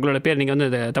உங்களோட பேர் நீங்கள்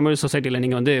வந்து தமிழ் சொசைட்டியில்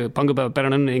நீங்கள் வந்து பங்கு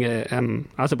பெறணும்னு நீங்கள்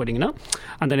ஆசைப்பட்டீங்கன்னா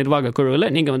அந்த நிர்வாக குழுவில்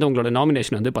நீங்கள் வந்து உங்களோட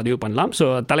நாமினேஷன் வந்து பதிவு பண்ணலாம். ஸோ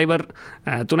தலைவர்,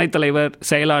 துணைத் தலைவர்,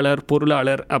 செயலாளர்,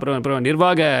 பொருளாளர், அப்புறம்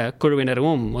நிர்வாக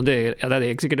குழுவினரும் வந்து, அதாவது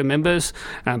executive members,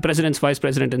 president's, vice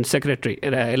president and secretary,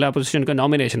 எல்லா பொசிஷனுக்கும்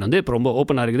நாமினேஷன் வந்து இப்போ ரொம்ப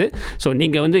ஓப்பனாக இருக்குது. ஸோ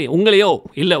நீங்கள் வந்து உங்களையோ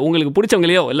இல்லை உங்களுக்கு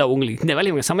பிடிச்சவங்களையோ இல்லை உங்களுக்கு இந்த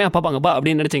வேலையை இவங்க செம்மையாக பார்ப்பாங்கப்பா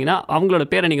அப்படின்னு நினச்சிங்கன்னா அவங்களோட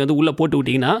பேரை நீங்கள் வந்து உள்ளே போட்டு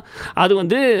விட்டிங்கன்னா அது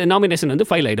வந்து நாமினேஷன் வந்து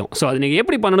ஃபைல் ஆகிடும். ஸோ அது நீங்கள்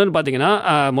எப்படி பண்ணணும்னு பார்த்தீங்கன்னா,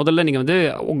 முதல்ல நீங்கள் வந்து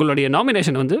உங்களுடைய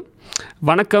நாமினேஷன் வந்து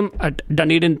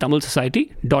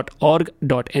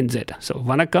vanakkam@dunedintamilsociety.org.nz. ஸோ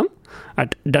வணக்கம்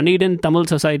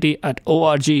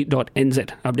 @dunedintamilsociety.org.nz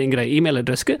அப்படிங்கிற இமெயில்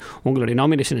அட்ரஸ்க்கு உங்களுடைய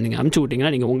நாமினேஷனை நீங்கள் அனுப்பிச்சு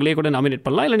விட்டிங்கன்னா நீங்கள் உங்களே கூட நாமினேட்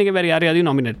பண்ணலாம், இல்லை நீங்கள் வேறு யாரையாவது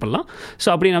நாமினேட் பண்ணலாம். ஸோ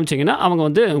அப்படின்னு அனுப்பிச்சிங்கன்னா அவங்க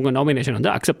வந்து உங்கள் நாமினேஷன்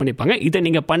வந்து அக்செப்ட் பண்ணிப்பாங்க. இதை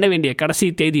நீங்கள் பண்ண வேண்டிய கடைசி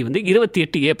தேதி வந்து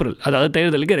 28 ஏப்ரல், அதாவது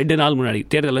தேர்தலுக்கு 2 நாள் முன்னாடி.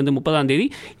 தேர்தல் வந்து 30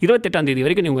 28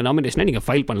 வரைக்கும் நீங்கள் உங்கள் நாமினேஷனை நீங்கள்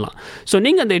ஃபைல் பண்ணலாம். ஸோ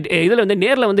நீங்கள் அந்த இதில் வந்து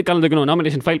நேரில் வந்து கலந்துக்கணும்,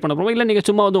 நாமினேஷன் ஃபைல் பண்ண போகிறோம், இல்லை நீங்கள்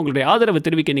சும்மா வந்து உங்களுடைய ஆதரவு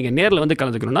தெரிவிக்க நீங்கள் நேரில் வந்து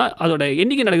கலந்துக்கணும்னா அதோட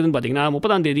என்னைக்கு நடக்குதுன்னு பார்த்தீங்கன்னா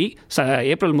 30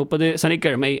 ஏப்ரல் 30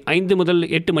 சனிக்கிழமை 5 முதல்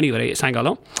 8 மணி வரை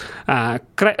சாயங்காலம்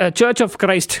search of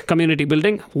Christ community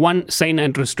building 1 Saint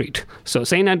Andrew street. So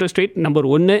Saint Andrew street number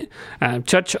 1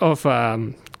 search of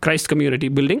Christ community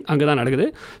building அங்கே தான் நடக்குது.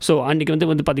 ஸோ அன்றைக்கி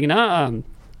வந்து பார்த்தீங்கன்னா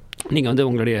நீங்கள் வந்து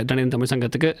உங்களுடைய டனீடன் தமிழ்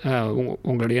சங்கத்துக்கு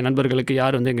உங்களுடைய நண்பர்களுக்கு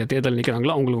யார் வந்து எங்கள் தேர்தல்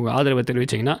நிற்கிறாங்களோ அவங்களுக்கு உங்கள் ஆதரவை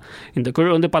தெரிவிச்சிங்கன்னா, இந்த குழு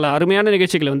வந்து பல அருமையான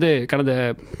நிகழ்ச்சிகளை வந்து கடந்த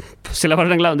சில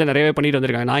வருடங்களாக வந்து நிறையவே பண்ணிட்டு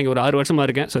வந்திருக்காங்க. நான் இங்கே ஒரு 6 வருஷமாக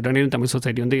இருக்கேன். ஸோ டனீடன் தமிழ்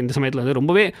சொசைட்டி வந்து இந்த சமயத்தில் வந்து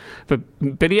ரொம்பவே இப்போ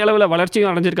பெரிய அளவில்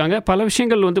வளர்ச்சியும் அடைஞ்சிருக்காங்க. பல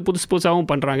விஷயங்கள் வந்து புதுசாகவும்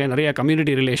பண்ணுறாங்க. நிறைய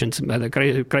கம்யூனிட்டி ரிலேஷன்ஸ், அது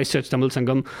கிரைஸ்ட் சர்ச் தமிழ்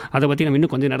சங்கம், அதை பற்றி நம்ம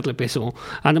இன்னும் கொஞ்சம் நேரத்தில் பேசுவோம்.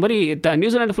 அந்த மாதிரி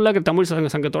நியூசிலாண்டு ஃபுல்லாக தமிழ்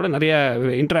சங்கத்தோட நிறைய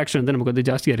இன்ட்ராக்ஷன் வந்து நமக்கு வந்து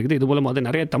ஜாஸ்தியாக இருக்குது. இது மூலமாக வந்து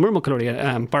நிறைய தமிழ் மக்களுடைய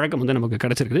பழக்கம் வந்து நமக்கு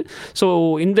கிடச்சிருக்குது. ஸோ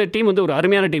இந்த டீம் வந்து ஒரு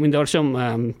அருமையான டீம். இந்த வருஷம்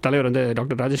தலைவர் வந்து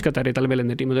டாக்டர் ராஜேஷ் கத்தாரி தலைமையில்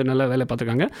இந்த டீம் வந்து நல்ல வேலை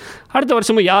பார்த்துருக்காங்க. அடுத்த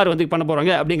வருஷமும் யார் வந்து பண்ண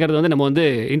போகிறாங்க அப்படிங்கிறது வந்து நம்ம வந்து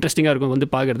இன்ட்ரெஸ்டிங்காக இருக்கும் வந்து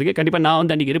பார்க்குறதுக்கு. கண்டிப்பாக நான்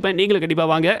வந்து அன்றைக்கி இருப்பேன், நீங்களும் கண்டிப்பாக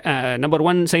வாங்க. Number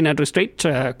 1 Saint Andrew street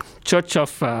search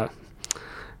of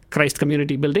Christ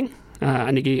community building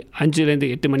அன்றைக்கி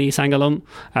 5-8 மணி சாயங்காலம்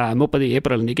 30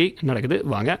 ஏப்ரல் அன்றைக்கி நடக்குது.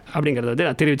 வாங்க அப்படிங்கிறத வந்து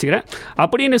நான் தெரிவிச்சுக்கிறேன்.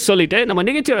 அப்படின்னு சொல்லிவிட்டு நம்ம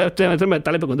நிகழ்ச்சியோட திரும்ப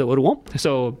தலைப்புக்கு வந்து வருவோம்.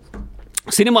 ஸோ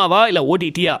சினிமாவா இல்லை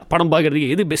ஓடிடியா படம் பார்க்குறதுக்கு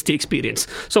எது பெஸ்ட் எக்ஸ்பீரியன்ஸ்?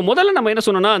 ஸோ முதல்ல நம்ம என்ன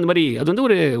சொன்னோன்னா, அந்த மாதிரி அது வந்து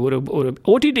ஒரு ஒரு ஒரு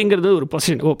ஓடிடிங்கிறது ஒரு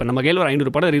பொசிஷன். இப்போ நம்ம கையில் ஒரு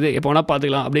 500 படம் இருக்குது, எப்போ வேணால்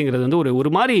பார்த்துக்கலாம் அப்படிங்கிறது வந்து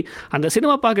ஒரு மாதிரி அந்த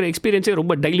சினிமா பார்க்குற எக்ஸ்பீரியன்ஸே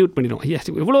ரொம்ப டைல்யூட் பண்ணிடும்.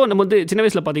 இவ்வளோ நம்ம வந்து சின்ன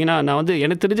வயசில் பார்த்தீங்கன்னா, நான் வந்து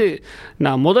எனக்கு தெரிஞ்சு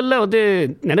நான் முதல்ல வந்து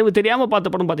நினைவு தெரியாமல்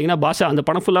பார்த்த படம் பார்த்தீங்கன்னா பாஷா. அந்த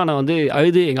படம் ஃபுல்லாக நான் வந்து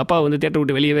அழுது எங்கள் அப்பா வந்து தேட்டர்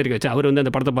விட்டு வெளியவே இருக்க வச்சேன். அவர் வந்து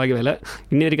அந்த படத்தை பார்க்கவே இல்லை,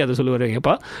 இன்னி வரைக்கும் அதை சொல்லுவார் எங்கள்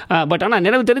அப்பா. பட் ஆனால்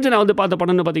நினைவு தெரிஞ்சு நான் வந்து பார்த்த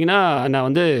படம்னு பார்த்தீங்கன்னா, நான்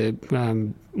வந்து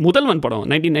முதல்வன் படம்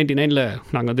 1999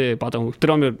 நாங்கள் வந்து பார்த்தோம்.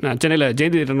 திருவாரூர் சென்னையில்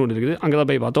ஜெயந்தி தேட்டர்னு ஒன்று இருக்குது, அங்கே தான்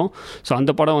போய் பார்த்தோம். ஸோ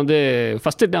அந்த படம் வந்து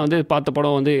ஃபஸ்ட்டு நான் வந்து பார்த்த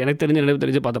படம் வந்து எனக்கு நினைவு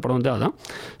தெரிஞ்சு பார்த்த படம் வந்து அதான்.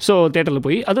 ஸோ தேட்டரில்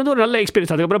போய் அது வந்து ஒரு நல்ல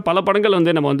எக்ஸ்பீரியன்ஸ். அதுக்கப்புறம் பல படங்கள்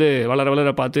வந்து நம்ம வந்து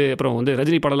வளர பார்த்து, அப்புறம் வந்து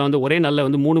ரஜினி படம்லாம் வந்து ஒரே நல்ல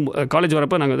வந்து 3 காலேஜ்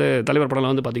வரப்போ நாங்கள் வந்து தலைவர்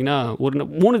படம்லாம் வந்து பார்த்திங்கன்னா ஒரு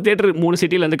 3 தேட்டர் 3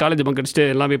 சிட்டியில் வந்து காலேஜ் பங்க் அடிச்சுட்டு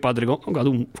எல்லாமே பார்த்துருக்கோம்.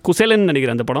 அதுவும் குசேலன்னு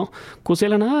நினைக்கிறேன் அந்த படம்.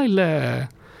 குசேலனா இல்லை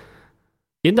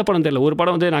எந்த படம் தெரியல, ஒரு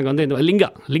படம் வந்து நாங்கள் வந்து இந்த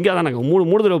லிங்கா தான் நாங்கள்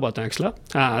 3 தடவை பார்த்தோம்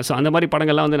ஆக்சுவலாக. ஸோ அந்த மாதிரி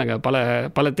படங்கள்லாம் வந்து நாங்கள்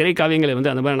பல திரைக்காவியங்களை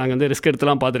வந்து அந்த மாதிரி நாங்கள் வந்து ரிஸ்க்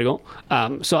எடுத்துலாம் பார்த்துருக்கோம்.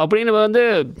 ஸோ அப்படின்னு வந்து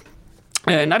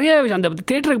நிறைய அந்த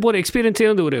தேட்டருக்கு போகிற எக்ஸ்பீரியன்ஸே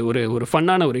வந்து ஒரு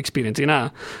ஃபன்னான ஒரு எக்ஸ்பீரியன்ஸ். ஏன்னா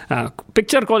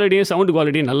பிக்சர் குவாலிட்டியும் சவுண்ட்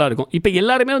குவாலிட்டியும் நல்லாயிருக்கும். இப்போ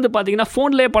எல்லாருமே வந்து பார்த்திங்கன்னா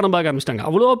ஃபோன்லேயே படம் பார்க்க ஆரம்பிச்சிட்டாங்க.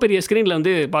 அவ்வளோ பெரிய ஸ்க்ரீனில்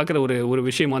வந்து பார்க்குற ஒரு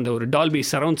விஷயம், அந்த ஒரு டால்பி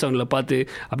சரவுண்ட் சவுண்டில் பார்த்து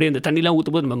அப்படியே அந்த தண்ணிலாம்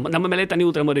ஊற்றும்போது நம்ம மேலே தண்ணி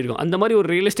ஊற்றுற மாதிரி இருக்கும். அந்த மாதிரி ஒரு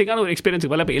ரியலிஸ்டிக்கான ஒரு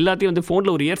எக்ஸ்பீரியன்ஸுக்கு வரல. இப்போ எல்லாத்தையும் வந்து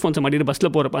ஃபோனில் ஒரு இயர்ஃபோன்ஸை மாட்டிட்டு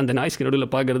பஸ்ஸில் போகிறப்ப அந்த நாய்ஸ்க்கு நடுவில்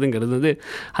பார்க்குறதுங்கிறது வந்து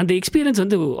அந்த எக்ஸ்பீரியன்ஸ்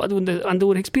வந்து அது வந்து அந்த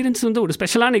ஒரு எக்ஸ்பீரியன்ஸ் வந்து ஒரு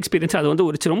ஸ்பெஷலான எக்ஸ்பீரியன்ஸ். அது வந்து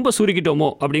ஒரு ரொம்ப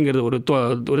சுருக்கிட்டோமோ அப்படிங்கிறது ஒரு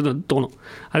தோணும்.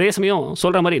 அதே சமயம்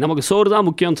சொல்கிற மாதிரி நமக்கு சோறு தான்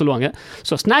முக்கியம்னு சொல்லுவாங்க.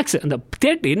 ஸோ ஸ்நாக்ஸ் அந்த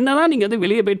தேட்டர் என்ன தான் நீங்கள் வந்து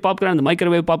வெளியே போயிட்டு பாப்கார்ன், அந்த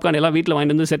மைக்ரோவேவ் பாப்கார்ன் எல்லாம் வீட்டில்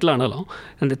வாங்கிட்டு வந்து செட்டில் ஆனாலும்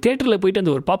அந்த தேட்டரில் போயிட்டு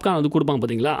அந்த ஒரு பாப்கார்ன் வந்து கொடுப்பாங்க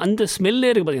பார்த்தீங்களா, அந்த ஸ்மெல்லே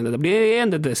இருக்குது பார்த்தீங்கன்னா, அப்படியே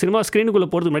அந்த சினிமா ஸ்க்ரீனுக்குள்ளே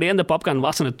போகிறதுக்கு முன்னாடியே அந்த பாப்கார்ன்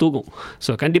வாசனை தூக்கும்.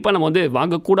 ஸோ கண்டிப்பாக நம்ம வந்து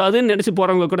வாங்கக்கூடாதுன்னு நினச்சி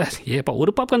போகிறவங்க கூட ஏப்பா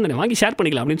ஒரு பாப்கார்ன் தானே வாங்கி ஷேர்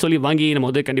பண்ணிக்கலாம் அப்படின்னு சொல்லி வாங்கி நம்ம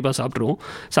வந்து கண்டிப்பாக சாப்பிட்ருவோம்.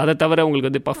 ஸோ அதை தவிர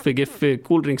உங்களுக்கு வந்து பஃப், கிஃப்,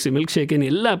 கூல் ட்ரிங்க்ஸ், மில்க் ஷேக்குன்னு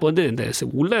எல்லாம் இப்போ வந்து இந்த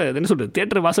உள்ள என்ன சொல்கிறது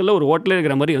தேட்டர் வாசலில் ஒரு ஹோட்டலில்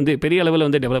இருக்கிற மாதிரி வந்து பெரிய அளவில்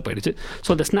வந்து டெவலப் ஆகிடுச்சு.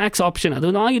 ஸோ அந்த ஸ்நாக்ஸ் ஆப்ஷன் அது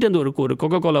வந்து வாங்கிட்டு அந்த ஒரு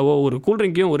கொக்கோ கோலாவோ ஒரு கூல்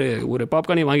ட்ரிங்கையும் ஒரு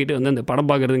பாப்கார்னையும் வாங்கிட்டு வந்து அந்த படம்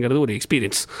பார்க்குறதுங்கிறது ஒரு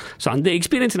எக்ஸ்பீரியன்ஸ். ஸோ அந்த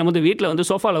எக்ஸ்பீரியன்ஸ் நம்ம வந்து வீட்டில் வந்து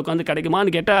சோஃபாவில் உட்காந்து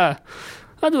கிடைக்குமான்னு கேட்டால்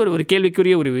அது ஒரு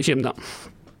கேள்விக்குரிய ஒரு விஷயம்தான்.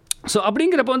 ஸோ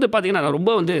அப்படிங்கிறப்ப வந்து பார்த்திங்கன்னா நான்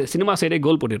ரொம்ப வந்து சினிமா சைடே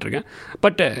கோல் போட்டுட்ருக்கேன்.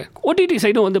 பட் ஓடிடி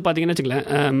சைடும் வந்து பார்த்திங்கன்னா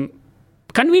வச்சுங்களேன்,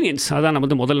 கன்வீனியன்ஸ் அதான் நம்ம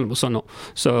வந்து முதல்ல சொன்னோம்.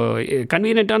 ஸோ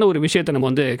கன்வீனியன்ட்டான ஒரு விஷயத்தை நம்ம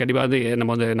வந்து கண்டிப்பாக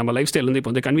வந்து நம்ம லைஃப் ஸ்டைல் வந்து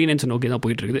இப்போ வந்து கன்வீனியன்ஸ் நோக்கி தான்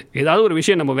போயிட்டுருக்குது. ஏதாவது ஒரு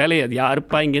விஷயம் நம்ம வேலையை அது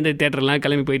யாருப்பா இங்கேருந்து தேட்டர்லாம்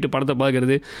கிளம்பி போயிட்டு படத்தை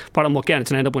பார்க்குறது, படம் மொக்கையாக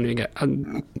இருந்துச்சுன்னா என்ன பண்ணுவீங்க?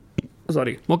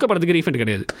 மொக்க படத்துக்கு ரீஃபண்ட்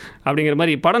கிடையாது அப்படிங்கிற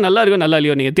மாதிரி. படம் நல்லா இருக்கோ நல்லா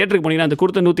இல்லையோ, நீங்கள் தேட்டருக்கு போனீங்கன்னா அந்த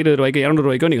கொடுத்த 120 ரூபாய்க்கோ 200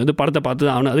 ரூபாய்க்கோ நீங்கள் வந்து படத்தை பார்த்து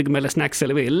தான் ஆகணும். அதுக்கு மேலே ஸ்நாக்ஸ்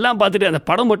செலவு எல்லாம் பார்த்துட்டு அந்த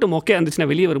படம் மட்டும் மொக்கையாக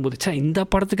இருந்துச்சுன்னா வெளியே வரும்போது இந்த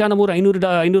படத்துக்கான ஒரு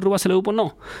 500 ரூபா செலவு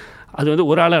பண்ணோம். அது வந்து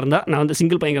ஒரு ஆளாக இருந்தால், நான் வந்து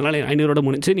சிங்கிள் பையங்கிறனால 500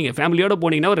 முடிஞ்சு, நீங்கள் ஃபேமிலியோடு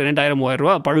போனீங்கன்னா ஒரு 2000-3000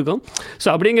 ரூபா பழுக்கும். ஸோ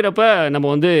அப்படிங்கிறப்ப நம்ம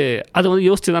வந்து அதை வந்து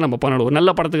யோசிச்சு தான் நம்ம பண்ணணும். ஒரு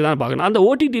நல்ல படத்துக்கு தான் பார்க்கணும். அந்த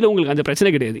ஓடிடியில் உங்களுக்கு அந்த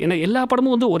பிரச்சனை கிடையாது. ஏன்னா எல்லா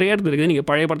படமும் வந்து ஒரே இடத்துல இருக்குது, நீங்கள்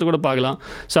பழைய படத்தை கூட பார்க்கலாம்.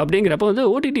 ஸோ அப்படிங்கிறப்ப வந்து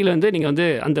ஓடிடியில் வந்து நீங்கள் வந்து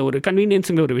அந்த ஒரு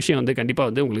கன்வீனியன்ஸுங்கிற ஒரு விஷயம் வந்து கண்டிப்பாக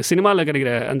வந்து உங்களுக்கு சினிமாவில்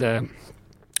கிடைக்கிற அந்த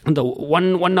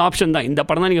ஒன் ஆப்ஷன் தான். இந்த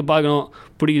படம் தான் நீங்கள் பார்க்கணும்,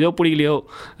 பிடிக்கலையோ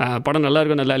படம் நல்லா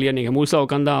இருக்கும் நல்லா இல்லையா நீங்கள் முழுசாக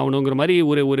உட்காந்து ஆகணுங்கிற மாதிரி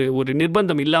ஒரு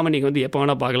நிர்பந்தம் இல்லாமல் நீங்கள் வந்து எப்போ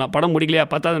வேணால் பார்க்கலாம். படம் முடிக்கலையா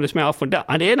 10வது நிமிஷமே ஆஃப் பண்ணிட்டு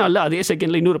அதே நாளில் அதே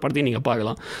செகண்டில் இன்னொரு படத்தையும் நீங்கள்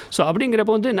பார்க்கலாம். ஸோ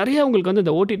அப்படிங்கிறப்ப வந்து நிறையா உங்களுக்கு வந்து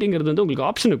இந்த ஓடிடிங்கிறது வந்து உங்களுக்கு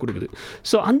ஆப்ஷனை கொடுக்குது.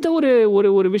 ஸோ அந்த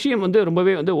ஒரு விஷயம் வந்து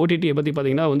ரொம்பவே வந்து ஓடிடியை பற்றி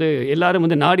பார்த்திங்கன்னா வந்து எல்லோரும்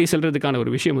வந்து நாடி செல்றதுக்கான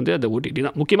ஒரு விஷயம் வந்து அந்த ஓடிடி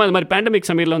தான். முக்கியமாக இந்த மாதிரி பேண்டமிக்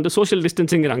சமயத்தில் வந்து சோஷியல்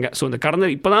டிஸ்டன்ஸிங்கிறாங்க. ஸோ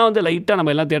அந்த இப்போ தான் வந்து லைட்டாக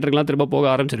நம்ம எல்லாம் தேட்டருக்குலாம் திரும்ப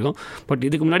போக ஆரம்பிச்சிருக்கோம். பட்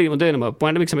இதுக்கு முன்னாடி வந்து நம்ம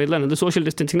பேண்டமிக் சமயத்தில் வந்து சோஷியல்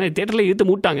டிஸ்டன்சிங்னா தேட்டரில் இழுத்து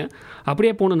மூட்டாங்க. அப்படியே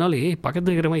போனதுனால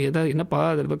பக்கத்தில் இருக்கிற மாதிரி ஏதாவது என்னப்பா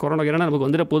கொரோனா நமக்கு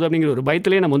வந்துட போகுது அப்படிங்கிற ஒரு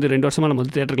பயத்திலே நம்ம வந்து 2 வருஷமாக நம்ம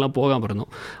வந்து தேட்டருக்குலாம் போகாமல் இருந்தோம்.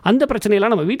 அந்த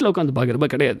பிரச்சனையெல்லாம் நம்ம வீட்டில் உட்காந்து பார்க்குறப்ப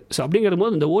கிடையாது. ஸோ அப்படிங்கிற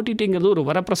போது இந்த ஓடிடிங்கிறது ஒரு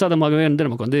வரப்பிரசாதமாகவே வந்து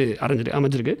நமக்கு வந்து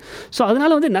அமைஞ்சிருக்கு. ஸோ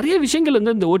அதனால் வந்து நிறைய விஷயங்கள்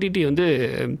வந்து இந்த ஓடிடி வந்து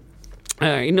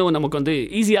இன்னும் நமக்கு வந்து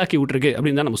ஈஸியாக்கி விட்ருக்கு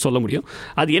அப்படின்னு தான் நம்ம சொல்ல முடியும்.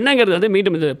 அது என்னங்கிறது வந்து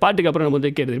மீண்டும் இந்த பாட்டுக்கு அப்புறம் நம்ம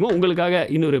வந்து கேட்டு தெரியுமோ. உங்களுக்காக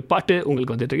இன்னொரு பாட்டு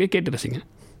உங்களுக்கு வந்துட்டு இருக்கு, கேட்டு ரசிங்க.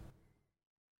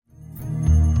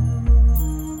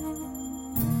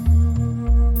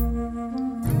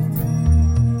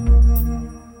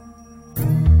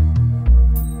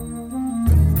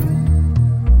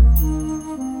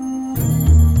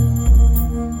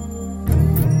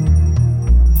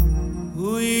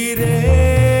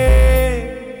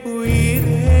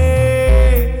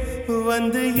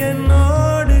 வந்து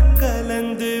என்னோடு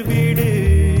கலந்து விடு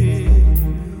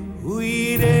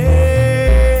உயிரே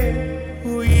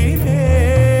உயிரே,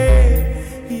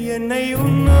 என்னை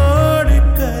உன்னோடு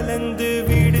கலந்து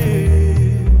விடு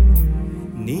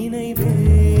நினைவே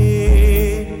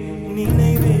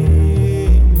நினைவே,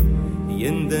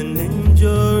 எந்த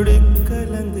நெஞ்சோடு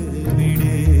கலந்து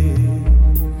விடு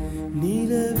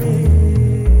நிலவே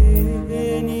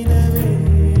நிலவே,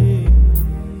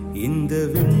 இந்த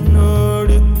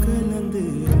விண்ணோடு கலந்து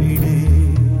விடு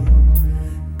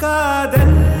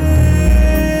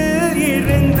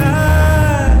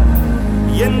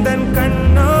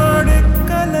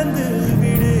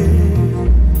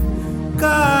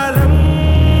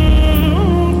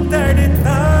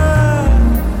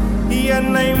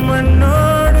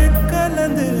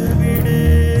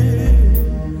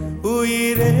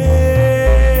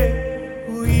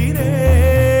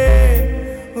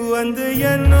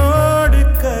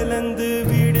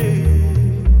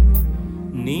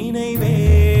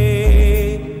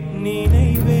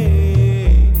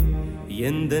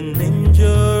எந்த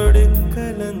நெஞ்சோடு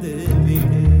கலந்து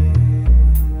விடு.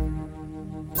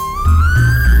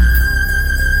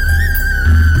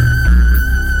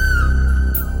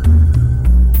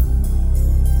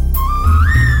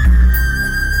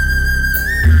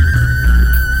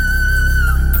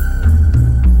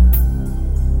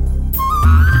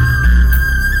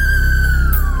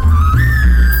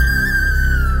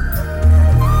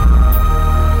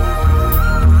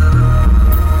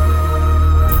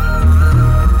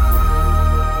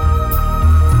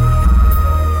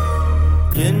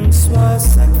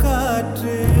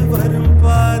 காற்று வரும்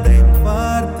பாதை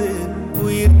பார்த்து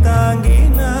உயிர் தாங்கி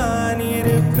நான்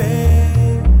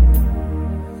இருப்பேன்.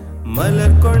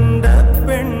 மலர் கொண்ட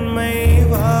பெண்மை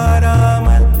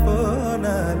வாராமல்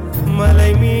போனால்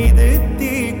மலை மீது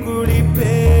தீ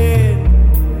குளிப்பேன்.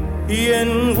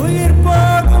 என் உயிர்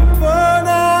போகும்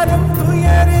போனாலும்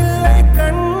துயரில்லை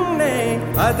கண்ணே,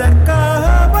 அதற்காக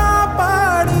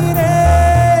பாடினேன்.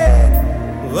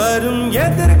 வரும்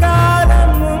எதிர்காலம்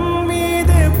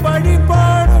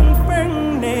வழிபாடும்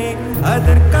பெண்ணே,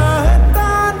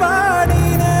 அதற்காகத்தான்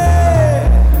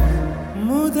பாடினேன்.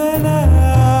 முதலா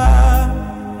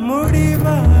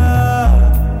முடிவா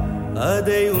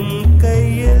அதை உன்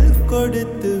கையில்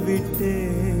கொடுத்து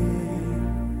விட்டேன்.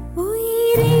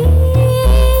 உயிரே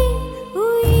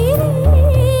உயிரே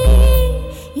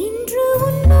இன்று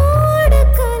உன்னோடு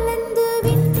கலந்து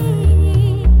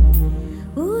விட்டேன்.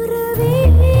 உறவே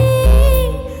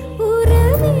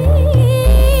உறவே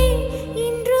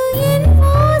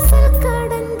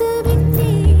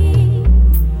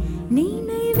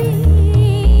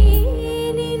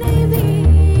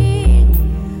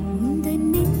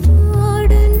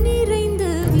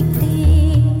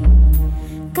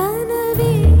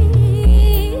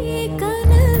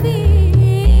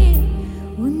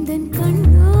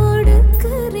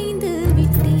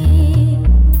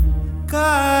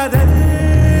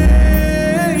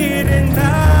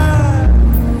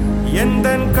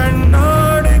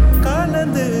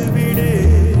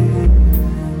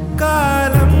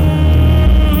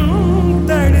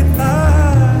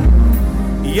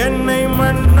என்னை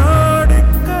மண்ணோடு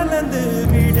கலந்து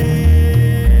விடு.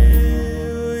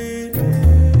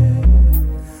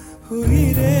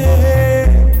 உயிரே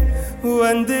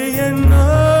வந்து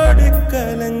என்னோடு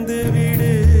கலந்து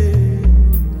விடு.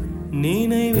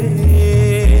 நினைவே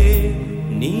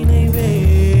நினைவே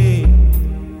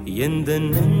எந்த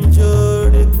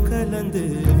நெஞ்சோடு கலந்து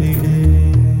விடு.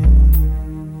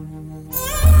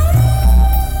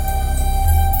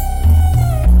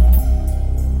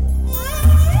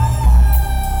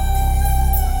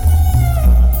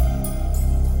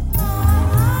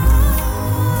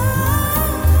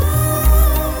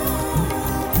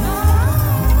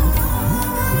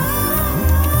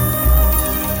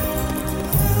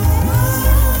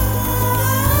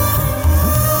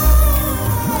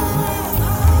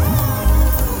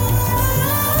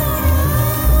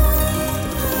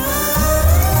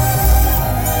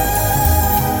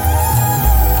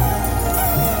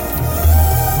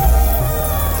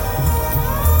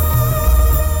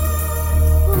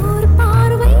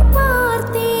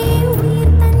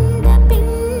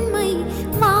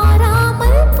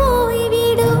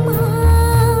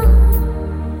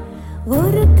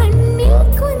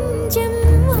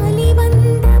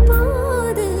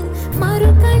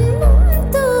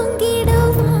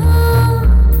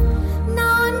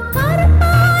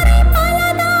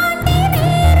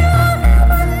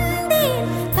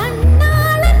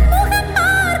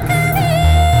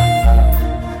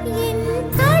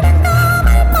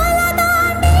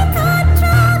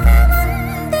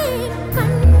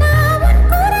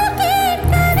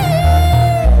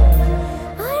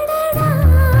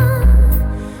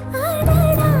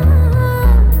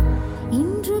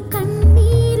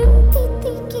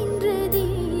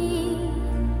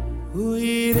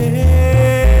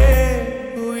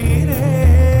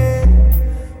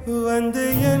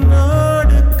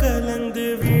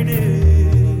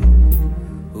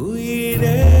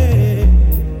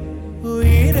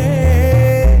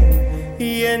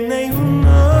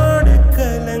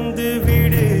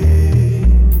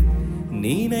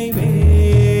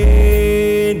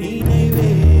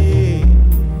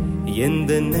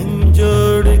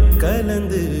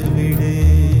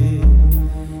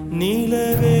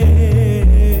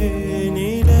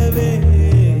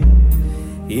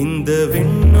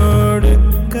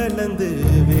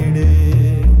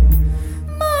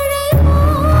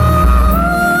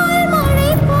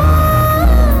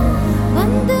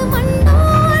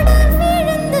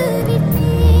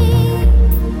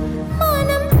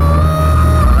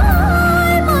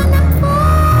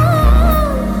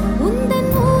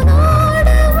 உந்தன்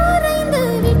ஊனோடு உறைந்து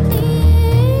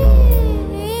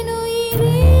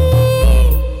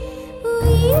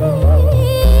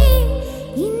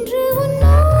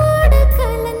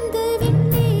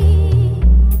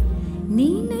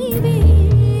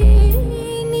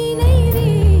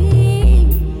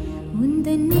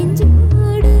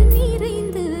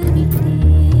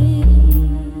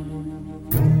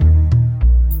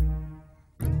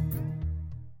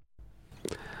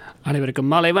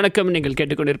அனைவருக்கும் மாலை வணக்கம். நீங்கள்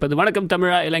கேட்டுக்கொண்டிருப்பது வணக்கம்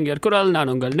தமிழா இளைஞர் குரல். நான்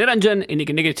உங்கள் நிரஞ்சன்.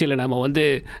 இன்னைக்கு நிகழ்ச்சியில் நம்ம வந்து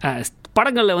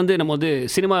படங்களில் வந்து நம்ம வந்து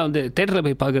சினிமா வந்து தேட்டரில்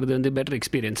போய் பார்க்குறது வந்து பெட்டர்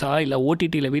எக்ஸ்பீரியன்ஸா, இல்லை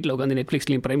ஓடிடியில் வீட்டில் உட்காந்து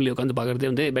நெட்ஃப்ளிக்ஸ்லையும் ப்ரைம்லையும் உட்காந்து பார்க்குறது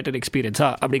வந்து பெட்டர் எக்ஸ்பீரியன்ஸா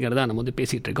அப்படிங்கிறத நம்ம வந்து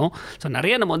பேசிகிட்டு இருக்கோம். ஸோ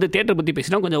நிறைய நம்ம வந்து தேட்டரை பற்றி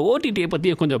பேசினா கொஞ்சம் ஓடிடியை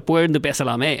பற்றி கொஞ்சம் புகழ்ந்து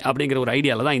பேசலாமே அப்படிங்கிற ஒரு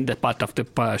ஐடியாவில் தான் இந்த part of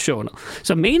the show.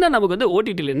 So மெயினாக நமக்கு வந்து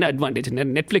ஓடிடியில் என்ன அட்வான்டேஜ்,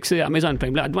 நெட்ஃப்ளிக்ஸ் அமேசான்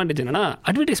ப்ரைமில் அட்வான்டேஜ் என்னன்னா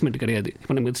அட்வர்டைஸ்மெண்ட் கிடையாது.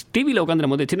 இப்போ நம்ம டிவியில் உட்காந்து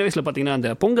நம்ம வந்து சின்ன வயசில் பார்த்தீங்கன்னா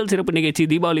அந்த பொங்கல் சிறப்பு நிகழ்ச்சி,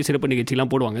 தீபாவளி சிறப்பு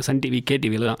நிகழ்ச்சிலாம் போடுவாங்க சன் டிவி,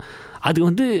 KTVல தான். அது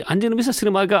வந்து 5 நிமிஷம்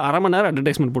சினிமாவுக்கு அரை மணி நேரம்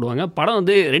அட்வர்டைஸ்மெண்ட் போடுவாங்க. படம்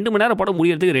வந்து 2 மணி நேரம் படம்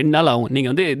முடியறதுக்கு 2 நாள் ஆகும்.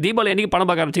 நீங்கள் வந்து தீபாவளி அன்றைக்கி படம்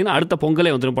பார்க்க ஆரம்பிச்சிங்கன்னா அடுத்த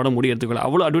பொங்கலே வந்துடும் படம் முடியறதுக்குள்ள.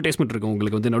 அவ்வளோ அட்வர்டைஸ்மெண்ட் இருக்கும்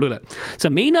உங்களுக்கு வந்து நடுவில். ஸோ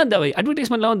மெயினாக அந்த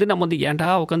அட்வர்டைஸ்மெண்ட்லாம் வந்து நம்ம வந்து ஏன்டா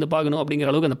உட்காந்து பார்க்கணும் அப்படிங்கிற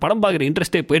அளவுக்கு அந்த படம் பார்க்குற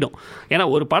இன்ட்ரெஸ்ட்டே போயிடும். ஏன்னா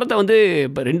ஒரு படத்தை வந்து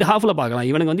இப்போ 2 ஹாஃபில் பார்க்கலாம்,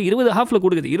 இவனுக்கு வந்து 20 ஹாஃபில்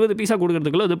கொடுக்குது, 20 பீஸாக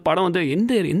கொடுக்குறதுக்குள்ள அது படம் வந்து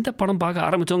எந்த படம் பார்க்க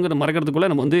ஆரம்பிச்சோங்கிற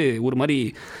மறக்கிறதுக்குள்ளே நம்ம வந்து ஒரு மாதிரி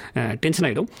டென்ஷன்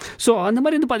ஆகிடும். ஸோ அந்த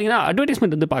மாதிரி வந்து பார்த்தீங்கன்னா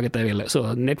அட்வர்டைஸ்மெண்ட் வந்து பார்க்க தேவையில்லை. ஸோ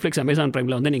நெட்ஃப்ளிக்ஸ், அமேசான்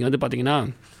ப்ரைமில் வந்து நீங்கள் வந்து பார்த்தீங்கன்னா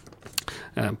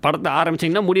படத்தை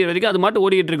ஆரம்பிச்சிங்கன்னா முடிய வரைக்கும் அது மட்டும்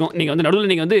ஓடிட்டு இருக்கும். நீங்கள் வந்து நடுவில்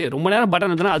நீங்கள் வந்து ரொம்ப நேரம்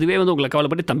பட்டன் இருந்தால் அதுவே வந்து உங்களை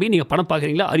கவலைப்பட்டு தம்பி நீங்கள் படம்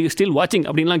பார்க்குறீங்களா, ஆர் யூ ஸ்டில் வாட்சிங்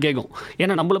அப்படின்லாம் கேட்கும்.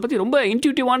 ஏன்னா நம்மளை பற்றி ரொம்ப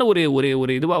இன்ட்யூட்டிவான ஒரு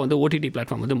இதுவாக வந்து ஓடிடி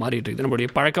பிளாட்ஃபார்ம் வந்து மாறிட்டு இருக்குது. நம்மளுடைய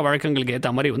பழக்க வழக்கங்களுக்கு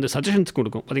ஏற்ற மாதிரி வந்து சஜஷன்ஸ்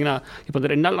கொடுக்கும். பார்த்தீங்கன்னா இப்போ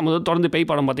இந்த 2 நாள் நம்ம வந்து தொடர்ந்து பேய்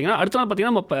படம் பார்த்தீங்கன்னா அடுத்த நாள்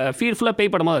பார்த்தீங்கன்னா நம்ம ஃபீல்ஃபுல்லாக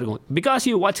பேய் படமாக இருக்கும். Because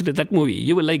you watch that movie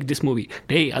you will like this movie.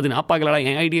 டேய் அது நான் பார்க்கலடா,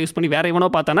 என் ஐடியா யூஸ் பண்ணி வேற எவனோ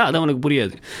பார்த்தானா அது அவனுக்கு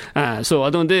புரியாது. ஸோ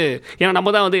அது வந்து ஏன்னா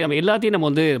நம்ம தான் வந்து நம்ம எல்லாத்தையும் நம்ம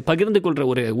வந்து பகிர்ந்து கொள்கிற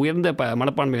ஒரு உயர்ந்த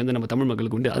மனப்பான்மை வந்து நம்ம தமிழ்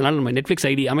மக்களுக்கு உண்டு. அதனால் நம்ம Netflix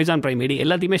ID, Amazon prime ID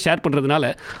எல்லாத்தையுமே ஷேர் பண்ணுறதுனால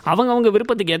அவங்க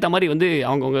விருப்பத்துக்கு ஏற்ற மாதிரி வந்து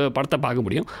அவங்க படத்தை பார்க்க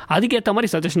முடியும். அதுக்கேற்ற மாதிரி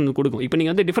சஜஷன் கொடுக்கும். இப்போ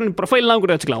நீங்கள் வந்து டிஃப்ரெண்ட் ப்ரொஃபைல்லாம்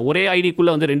கூட வச்சுக்கலாம். ஒரே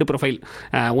ஐடிக்குள்ளே வந்து 2 ப்ரொஃபைல்,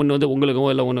 ஒன்று வந்து உங்களுக்கோ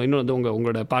இல்லை இன்னொன்று வந்து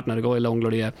உங்களோட பார்ட்னருக்கோ இல்லை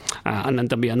உங்களுடைய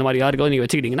அண்ணன் தம்பி அந்த மாதிரி யாருக்கோ நீங்கள்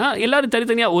வச்சுக்கிட்டிங்கன்னா எல்லாரும்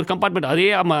தனித்தனியாக ஒரு கம்பார்ட்மெண்ட் அதே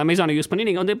அமேசானை யூஸ் பண்ணி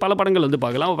நீங்கள் வந்து பல படங்கள் வந்து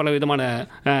பார்க்கலாம். பல விதமான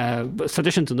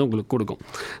சஜஷன்ஸ் வந்து உங்களுக்கு கொடுக்கும்.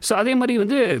 ஸோ அதே மாதிரி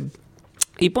வந்து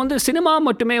இப்போ வந்து சினிமா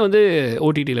மட்டுமே வந்து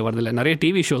ஓடிடியில் வருதில்லை, நிறைய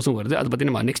டிவி ஷோஸும் வருது. அதை பற்றி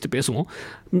நம்ம நெக்ஸ்ட் பேசுவோம்.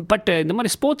 பட் இந்த மாதிரி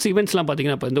ஸ்போர்ட்ஸ் ஈவெண்ட்ஸ்லாம்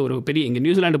பார்த்தீங்கன்னா இப்போ வந்து ஒரு பெரிய இங்கே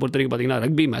நியூசிலாண்டை பொறுத்த வரைக்கும் பார்த்தீங்கன்னா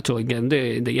ரக்பி மேட்சோ, இங்கே வந்து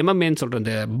இந்த MMA சொல்கிற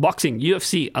இந்த பாக்ஸிங்,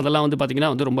 UFC அதெல்லாம் வந்து பார்த்திங்கன்னா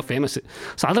வந்து ரொம்ப ஃபேமஸ்.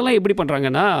 ஸோ அதெல்லாம் எப்படி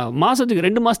பண்ணுறாங்கன்னா மாதத்துக்கு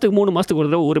 2 மாதத்துக்கு 3 மாதத்துக்கு ஒரு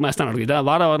தடவை ஒரு மேட்ச் தான் நடக்கும். இதான்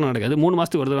வாரம் நடக்காது, 3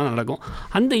 மாதத்துக்கு ஒரு தடவை நடக்கும்.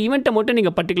 அந்த ஈவெண்ட்டை மட்டும்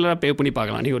நீங்கள் பர்டிகுலராக பே பண்ணி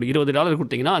பார்க்கலாம். நீங்கள் ஒரு $20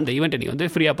 கொடுத்தீங்கன்னா அந்த ஈவெண்ட்டை நீங்கள் வந்து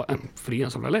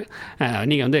ஃப்ரீயாக சொல்லலை,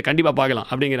 நீங்கள் வந்து கண்டிப்பாக பார்க்கலாம்.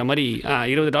 அப்படிங்கிற மாதிரி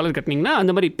 $20 கட்டினீங்கன்னா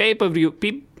அந்த மாதிரி பே பர்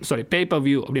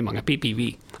வியூ அப்படிம்பாங்க, PPV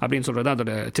அப்படின்னு சொல்கிறது தான்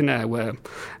அதோட சின்ன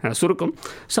சுருக்கம்.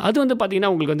 ஸோ அது வந்து பார்த்தீங்கன்னா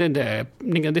உங்களுக்கு வந்து இந்த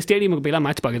நீங்கள் வந்து ஸ்டேடியமுக்கு போய்லாம்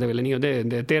மேட்ச் பார்க்க தேவையில்லை. நீங்கள் வந்து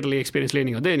இந்த தேட்டர்ல எக்ஸ்பீரியன்ஸ்லேயே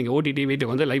நீங்கள் ஓடிடி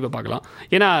வீட்டுக்கு வந்து லைவை பார்க்கலாம்.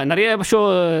 ஏன்னா நிறைய ஷோ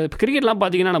கிரிக்கெட்லாம்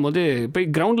பார்த்தீங்கன்னா நம்ம வந்து போய்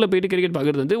கிரவுண்டில் போயிட்டு கிரிக்கெட்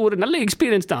பார்க்குறது வந்து ஒரு நல்ல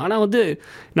எக்ஸ்பீரியன்ஸ் தான். ஆனால் வந்து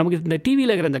நமக்கு இந்த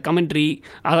டிவியில் இருக்கிற இந்த கமெண்ட்ரி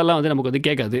அதெல்லாம் வந்து நமக்கு வந்து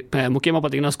கேட்காது. முக்கியமாக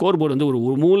பார்த்தீங்கன்னா ஸ்கோர் போர்டு வந்து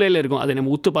ஒரு மூலையில் இருக்கும். அதை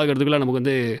நம்ம உத்து பார்க்குறதுக்குள்ள நமக்கு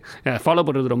வந்து ஃபாலோ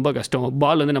பண்ணுறது ரொம்ப கஷ்டம்.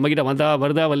 பால் வந்து நம்மகிட்ட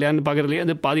வருதா வரலையான்னு பார்க்குறதுலேயே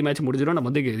வந்து பாதி மேட்ச் முடிஞ்சிடும். நம்ம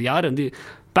வந்து யார் வந்து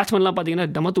பேட்ஸ்மேன்லாம் பார்த்தீங்கன்னா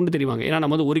நம்ம துண்டு தெரிவாங்க. ஏன்னா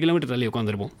நம்ம வந்து 1 கிலோமீட்டர் தள்ளி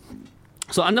உட்காந்துருப்போம்.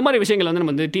 ஸோ அந்த மாதிரி விஷயங்கள் வந்து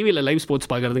நம்ம வந்து டிவியில் லைவ் ஸ்போர்ட்ஸ்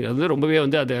பார்க்குறதுங்கிறது ரொம்பவே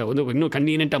வந்து அதை வந்து இன்னும்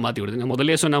கன்வீனியண்ட்டாக மாற்றி விடுது. நான்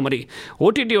முதல்ல சொன்ன மாதிரி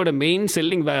ஓடிடியோட மெயின்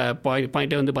செல்லிங்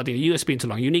பாயிண்ட்டே வந்து பார்த்தீங்கன்னா USPன்னு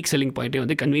சொல்லுவாங்க. யூனிக் செல்லிங் பாயிண்ட்டே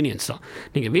வந்து கன்வீனியன்ஸ் தான்.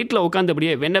 நீங்கள் வீட்டில்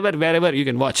உட்காந்தபடியே wherever you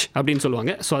can watch அப்படின்னு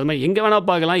சொல்லுவாங்க. ஸோ அது மாதிரி எங்கே வேணால்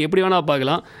பார்க்கலாம், எப்படி வேணால்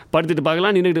பார்க்கலாம், படுத்துட்டு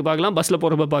பார்க்கலாம், நின்றுட்டு பார்க்கலாம், பஸ்ஸில்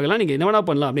போகிறப்ப பார்க்கலாம், நீங்கள் என்ன வேணால்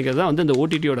பண்ணலாம். அப்படிங்கிறது தான் வந்து அந்த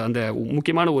ஓடிடியோட அந்த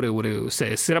முக்கியமான ஒரு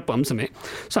சிறப்பு அம்சமே.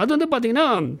 ஸோ அது வந்து பார்த்தீங்கன்னா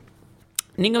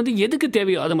நீங்கள் வந்து எதுக்கு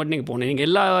தேவையோ அதை மட்டும் நீங்கள் போகணும். நீங்கள்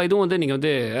எல்லா இதுவும் வந்து நீங்கள்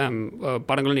வந்து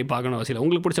படங்களும் நீங்கள் பார்க்கணும் அவசியம் இல்லை.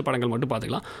 உங்களுக்கு பிடிச்ச படங்கள் மட்டும்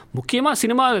பார்த்துக்கலாம். முக்கியமாக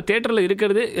சினிமா தேட்டரில்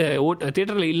இருக்கிறது,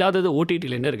 தேட்டரில் இல்லாதது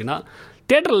ஓடிடியில் என்ன இருக்குன்னா,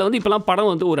 தேட்டரில் வந்து இப்போலாம் படம்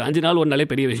வந்து ஒரு 5 நாள் ஒரு நாளே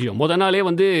பெரிய விஷயம். முதல் நாளே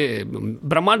வந்து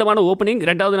பிரம்மாண்டமான ஓப்பனிங்,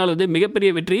 2வது நாள் வந்து மிகப்பெரிய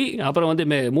வெற்றி, அப்புறம் வந்து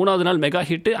 3வது நாள் மெகா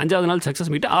ஹிட், 5வது நாள்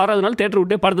சக்ஸஸ் மீட், 6வது நாள் தேட்டர்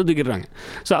விட்டே படத்தை தூக்கிடுறாங்க.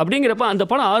 ஸோ அப்படிங்கிறப்ப அந்த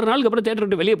படம் 6 நாளுக்கு அப்புறம் தேட்டர்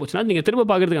விட்டு வெளியே போச்சுன்னா நீங்கள் திரும்ப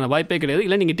பார்க்குறதுக்கான வாய்ப்பே கிடையாது.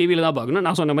 இல்லை நீங்கள் டிவியில் தான் பார்க்கணும்.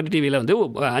 நான் சொன்ன மாதிரி டிவியில் வந்து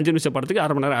 5 நிமிஷம் படத்துக்கு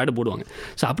 1/2 மணி நேரம் ஆடு போடுவாங்க.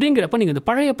 ஸோ அப்படிங்கிறப்ப நீங்கள் இந்த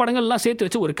பழைய படங்கள்லாம் சேர்த்து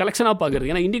வச்சு ஒரு கலெக்ஷனாக பார்க்குறது.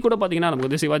 ஏன்னா இண்டி கூட பார்த்தீங்கன்னா நமக்கு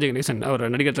வந்து சிவாஜி கணேசன் அவர்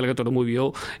நடிகர் திலகத்தோட மூவியோ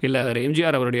இல்லை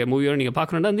MGR அவருடைய மூவியோ நீங்கள்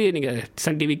பார்க்கணுன்னா வந்து நீங்கள்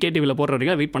சன் டிவி, KTVயில் போடுற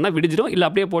வரைக்கும் வெயிட் பண்ணால் விடிஞ்சிடும். இல்லை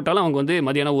அப்படியே போட்டாலும் அவங்க வந்து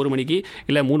மதியானம் 1 மணிக்கு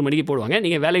இல்லை 3 மணிக்கு போடுவாங்க.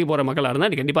 நீங்கள் வேலைக்கு போகிற மக்களாக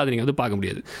இருந்தால் கண்டிப்பாக அதை நீங்கள் வந்து பார்க்க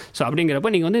முடியாது. ஸோ அப்படிங்கிறப்ப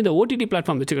நீங்கள் வந்து இந்த ஓடிடி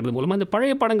பிளாட்ஃபார்ம் வச்சுக்கிறது மூலமாக இந்த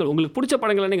பழைய படங்கள் உங்களுக்கு பிடிச்ச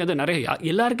படங்களை நீங்கள் வந்து நிறைய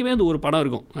எல்லாருக்குமே வந்து ஒரு படம்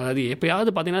இருக்கும். அது எப்போயாவது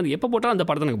பார்த்தீங்கன்னா அது எப்போ போட்டாலும் அந்த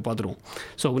படத்தை நமக்கு பார்த்துருவோம்.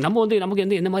 ஸோ நம்ம வந்து நமக்கு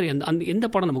எந்த மாதிரி எந்த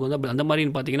படம் நமக்கு வந்து அந்த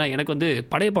மாதிரின்னு பார்த்தீங்கன்னா எனக்கு வந்து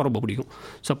படையப்பா ரொம்ப பிடிக்கும்.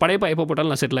 ஸோ படையப்பா எப்போ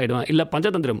போட்டாலும் நான் செட்டில் ஆகிடுவேன். இல்லை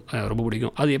பஞ்சதந்திரம் ரொம்ப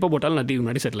பிடிக்கும். அது எப்போ போட்டாலும் நான் டிவி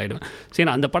முன்னாடி செட்டில் ஆகிடுவேன். சரி,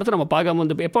 அந்த படத்தை நம்ம பார்க்காம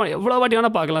வந்து எவ்வளோ வாட்டி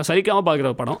வேணால் பார்க்கலாம், சரிக்காமல்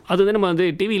பார்க்குற படம். அது வந்து நம்ம வந்து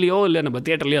டிவிலையோ இல்லை நம்ம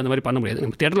தியேட்டர்லையோ அந்த மாதிரி பண்ண முடியாது.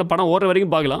 நம்ம தியேட்டரில் படம் ஓடுற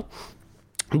வரைக்கும் பார்க்கலாம்.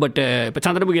 பட் இப்போ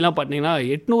சந்திரமுகிலாம் பார்த்தீங்கன்னா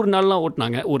 800 நாள்லாம்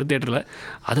ஓட்டினாங்க ஒரு தேட்டரில்.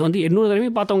 அது வந்து 800 தடவை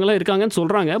பார்த்தவங்களாம் இருக்காங்கன்னு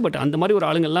சொல்கிறாங்க. பட் அந்த மாதிரி ஒரு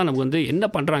ஆளுங்கள்லாம் நமக்கு வந்து என்ன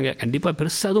பண்ணுறாங்க, கண்டிப்பாக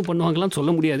பெருசாக எதுவும் பண்ணுவாங்களான்னு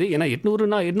சொல்ல முடியாது. ஏன்னா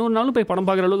 800 நாளும் போய் படம்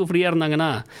பார்க்குற அளவுக்கு ஃப்ரீயாக இருந்தாங்கன்னா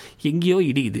எங்கேயோ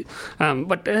இடிக்குது.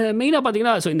 பட் மெயினாக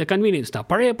பார்த்தீங்கன்னா ஸோ இந்த கன்வீனியன்ஸ் தான்.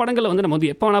 பழைய படங்களை வந்து நம்ம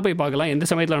வந்து எப்போ வேணால் போய் பார்க்கலாம், எந்த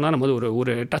சமயத்தில் வேணால் நம்ம வந்து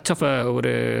ஒரு டச் ஆஃப்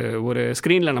ஒரு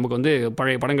ஸ்க்ரீனில் நமக்கு வந்து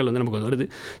பழைய படங்கள் வந்து நமக்கு வருது.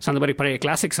 ஸோ அந்த மாதிரி பழைய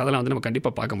கிளாசிக்ஸ் அதெல்லாம் வந்து நம்ம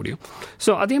கண்டிப்பாக பார்க்க முடியும்.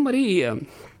 ஸோ அதே மாதிரி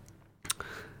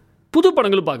புது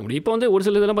படங்களும் பார்க்க முடியும். இப்போ வந்து ஒரு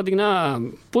சில இதெல்லாம் பார்த்தீங்கன்னா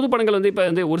புது படங்கள் வந்து இப்போ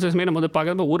வந்து ஒரு சில சமயம் நம்ம வந்து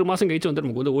பார்க்குறப்ப ஒரு மாதம் கழிச்சு வந்து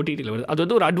நமக்கு வந்து ஓடிடியில் வருது. அது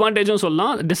வந்து ஒரு அட்வான்டேஜும்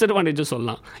சொல்லலாம், டிஸ்அட்வான்டேஜும்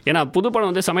சொல்லலாம். ஏன்னா புது படம்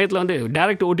வந்து சமயத்தில் வந்து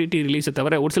டேரக்ட் ஓடிடி ரிலீஸை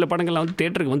தவிர ஒரு சில படங்கள்லாம் வந்து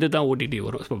தேட்டருக்கு வந்து தான் ஓடிடி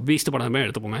வரும். இப்போ பீஸ்ட் படமே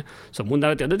எடுத்துப்போமே. ஸோ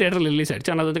முந்தானத்து வந்து தேட்டரில் ரிலீஸ்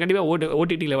ஆகிடுச்சு, ஆனால் அது கண்டிப்பாக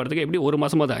ஓடிடியில் வரதுக்கு எப்படி ஒரு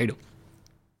மாதமாக அது ஆகிடும்.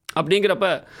 அப்படிங்கிறப்ப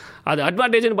அது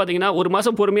அட்வான்டேஜ்னு பார்த்தீங்கன்னா ஒரு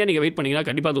மாதம் பொறுமையாக நீங்கள் வெயிட் பண்ணிங்கன்னா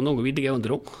கண்டிப்பாக அது வந்து உங்கள் வீட்டுக்கே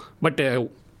வந்துடும். பட்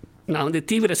நான் வந்து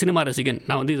தீவிர சினிமா ரசிகன்,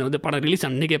 நான் வந்து இதை வந்து படம் ரிலீஸ்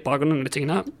அன்றைக்கே பார்க்கணும்னு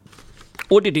நினச்சிங்கன்னா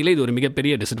ஓடிடியில் இது ஒரு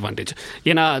மிகப்பெரிய டிஸ்அட்வான்டேஜ்.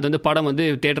 ஏன்னா அது வந்து படம் வந்து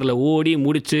தேட்டரில் ஓடி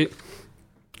முடித்து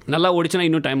நல்லா ஓடிச்சுன்னா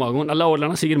இன்னும் டைம் ஆகும், நல்லா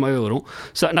ஓடலன்னா சீக்கிரமாகவே வரும்.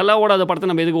 ஸோ நல்லா ஓடாத படத்தை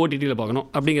நம்ம எதுக்கு ஓடிடியில் பார்க்கணும்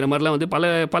அப்படிங்கிற மாதிரிலாம் வந்து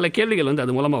பல கேள்விகள் வந்து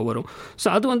அது மூலமாக வரும். ஸோ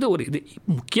அது வந்து ஒரு இது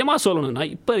முக்கியமாக சொல்லணும்னா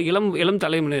இப்போ இளம்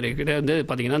தலைமுறைகிட்ட வந்து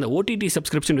பார்த்திங்கன்னா அந்த ஓடிடி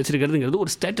சப்ஸ்கிரிப்ஷன் வச்சுருக்கிறதுங்கிறது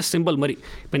ஒரு ஸ்டேட்டஸ் சிம்பிள் மாதிரி.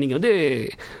 இப்போ நீங்கள் வந்து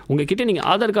உங்ககிட்ட நீங்கள்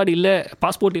ஆதார் கார்டு இல்லை,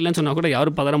 பாஸ்போர்ட் இல்லைன்னு சொன்னால் கூட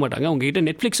யாரும் பதற மாட்டாங்க. உங்ககிட்ட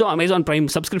நெட்ஃப்ளிக்ஸோ அமேசான் ப்ரைம்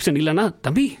சப்ஸ்கிரிப்ஷன் இல்லைன்னா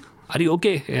தம்பி அது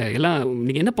ஓகே, எல்லாம்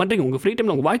நீங்கள் என்ன பண்ணுறீங்க உங்கள் ஃப்ரீ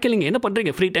டைமில், உங்கள் வாழ்க்கையில் நீங்கள் என்ன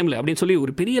பண்ணுறீங்க ஃப்ரீ டைமில் அப்படின்னு சொல்லி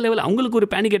ஒரு பெரிய லெவலில் அவங்களுக்கு ஒரு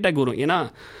பேனிக் அட்டாக் வரும். ஏன்னா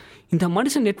இந்த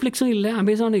மனுஷன் நெட்ஃப்ளிக்ஸும் இல்லை,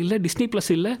 அமேசானும் இல்லை, டிஸ்னி ப்ளஸ்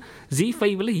இல்லை,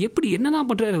 Z5 இல்லை, எப்படி என்னதான்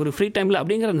பண்ணுறாரு ஒரு ஃப்ரீ டைமில்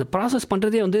அப்படிங்கிற அந்த ப்ராசஸ்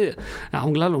பண்ணுறதே வந்து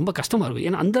அவங்களால ரொம்ப கஷ்டமாக இருக்கும்.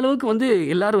 ஏன்னா அந்தளவுக்கு வந்து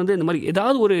எல்லோரும் வந்து இந்த மாதிரி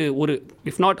ஏதாவது ஒரு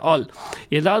இஃப் நாட் ஆல்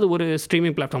ஏதாவது ஒரு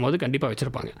ஸ்ட்ரீமிங் பிளாட்ஃபார்ம் வந்து கண்டிப்பாக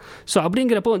வச்சுருப்பாங்க. ஸோ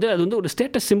அப்படிங்கிறப்போ வந்து அது வந்து ஒரு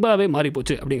ஸ்டேட்டஸ் சிம்பிளாகவே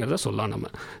மாறிப்போச்சு அப்படிங்கிறத சொல்லலாம் நம்ம.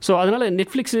 ஸோ அதனால்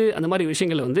நெட்ஃப்ளிக்ஸு அந்த மாதிரி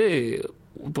விஷயங்களை வந்து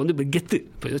இப்போ வந்து இப்போ கெத்து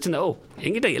இப்போ வச்சுருந்தா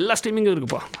எங்கிட்ட எல்லா ஸ்ட்ரீமிங்கும்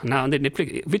இருக்குப்பா, நான் வந்து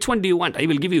Netflix which one to you want I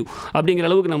will give you அப்படிங்கிற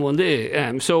அளவுக்கு நம்ம வந்து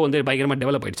ஷோ வந்து பயங்கரமாக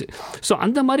டெவலப் ஆகிடுச்சு. ஸோ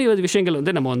அந்த மாதிரி விஷயங்கள்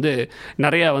வந்து நம்ம வந்து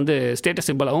நிறையா வந்து ஸ்டேட்டஸ்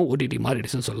சிம்பிளாகவும் ஓடிடி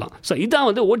மாறிடுச்சுன்னு சொல்லலாம். ஸோ இதான்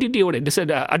வந்து ஓடிடியோட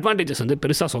அட்வான்டேஜஸ் வந்து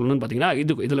பெருசாக சொல்லணும்னு பார்த்தீங்கன்னா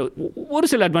இதில் ஒரு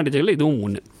சில அட்வான்டேஜ்கள் இதுவும்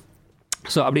ஒன்று.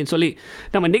 ஸோ அப்படின்னு சொல்லி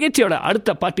நம்ம நிகழ்ச்சியோட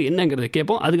அடுத்த பாட்டு என்னங்கிறத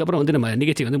கேட்போம். அதுக்கப்புறம் வந்து நம்ம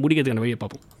நிகழ்ச்சி வந்து முடிக்கிறதுக்கான வழியை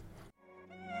பார்ப்போம்.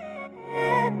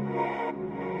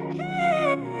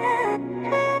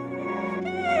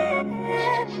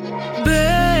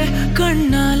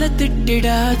 கண்ணால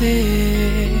திட்டிடாதே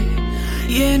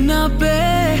ஏன்னா பே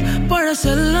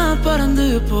பழசெல்லாம் பறந்து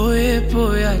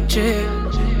போயாச்சே.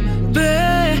 பே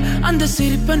அந்த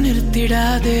சிரிப்பை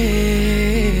நிறுத்திடாதே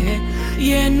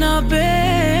ஏன்னா பே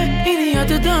இனி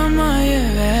அதுதான் மாய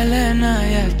வேலை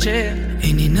நாயாச்சே.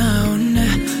 இனி நான் உன்னை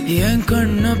என்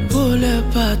கண்ண போல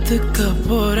பார்த்துக்க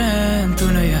போறேன்,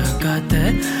 துணையா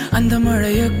காத்த அந்த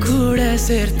மழைய கூட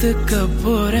சேர்த்துக்க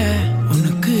போறேன்.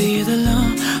 உனக்கு இதெல்லாம்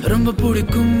ரொம்ப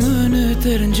பிடிக்கும்னு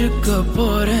தெரிஞ்சுக்க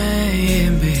போறேன்.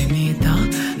 ஏம்பே நீ தான்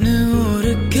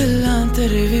ஊருக்கெல்லாம்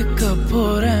தெரிவிக்க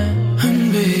போறேன்.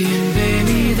 அன்பே என்பே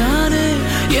நீதானே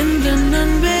எந்த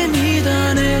நண்பே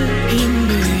நீதானே,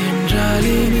 இன்பே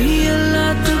என்றாலே நீ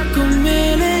எல்லாத்துக்கும்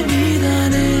மேலே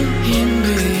நீதானே.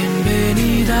 இன்பே என்பே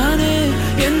நீதானே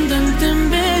எந்த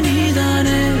தெம்பே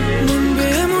நீதானே,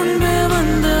 முன்பே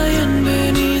வந்த என்பே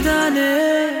நீதானே.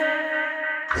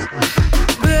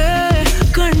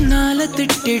 கண்ணால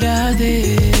திட்டிடாதே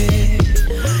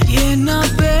ஏன்னா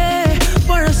பே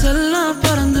பழசெல்லாம்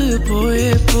பறந்து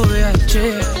போயாச்சே.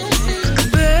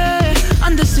 பே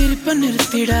அந்த சிரிப்பை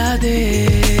நிறுத்திடாதே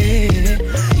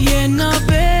ஏன்னா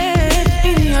பே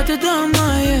இனி அதுதான்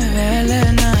மாய வேலை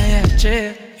நாயாச்சே.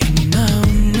 இனி நான்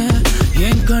உன்னை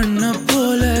என் கண்ண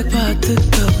போல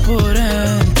பார்த்துக்க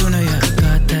போறேன், துணையா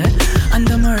காத்த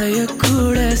அந்த மழைய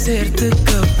கூட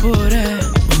சேர்த்துக்க போறேன்.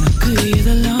 உனக்கு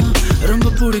இதெல்லாம் ரொம்ப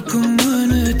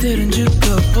பிடிக்கும்னு தெரிஞ்சுக்க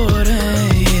போறேன்.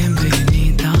 ஏம்பே நீ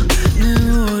தான்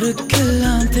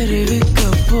ஊருக்கெல்லாம் தெரிவிக்க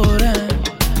போறேன்.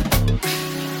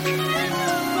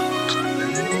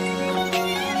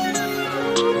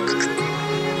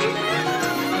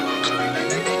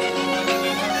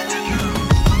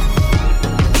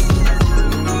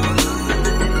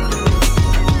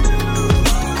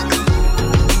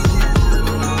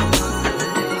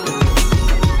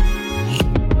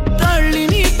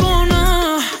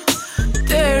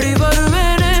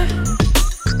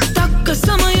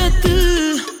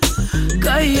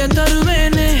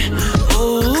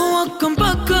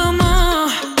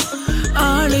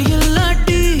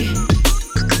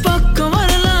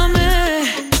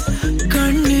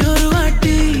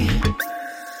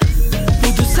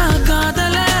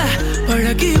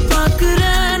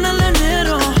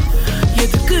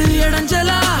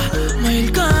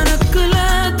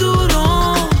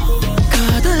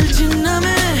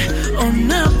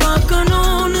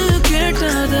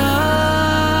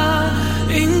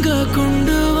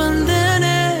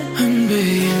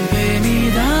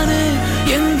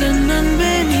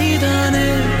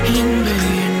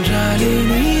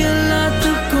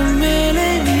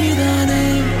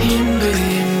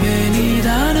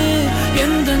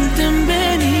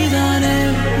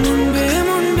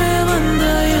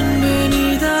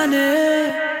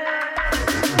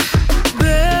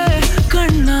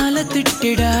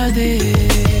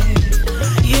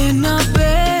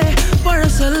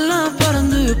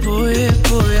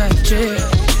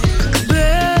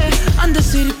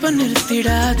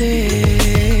 நிறுத்திடாதே.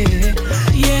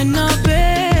 என்னவே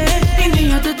இனி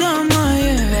அதுதான் மாய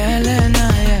வேலை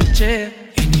நாயாச்சே.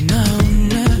 இனி நான்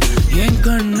உன்னை என்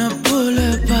கண்ண போல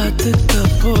பார்த்துக்க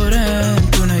போறேன்.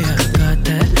 துணையா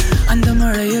காத்த அந்த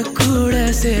மழைய கூட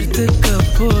சேர்த்துக்க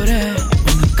போறேன்.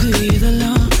 உனக்கு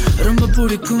இதெல்லாம் ரொம்ப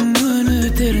பிடிக்கும்னு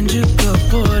தெரிஞ்சுக்க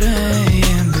போறேன்.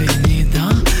 என் நீ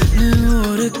தான்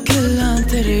ஊருக்கெல்லாம்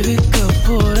தெரிவிக்க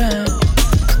போறேன்.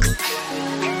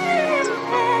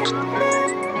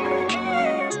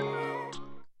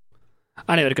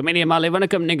 அனைவருக்கும் இனிய மாலை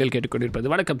வணக்கம். நீங்கள் கேட்டுக்கொண்டிருப்பது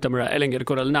வணக்கம் தமிழா இளைஞர்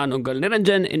குரல். நான் உங்கள்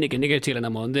நிரஞ்சன். இன்றைக்கி நிகழ்ச்சியில்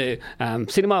நம்ம வந்து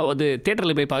சினிமா வந்து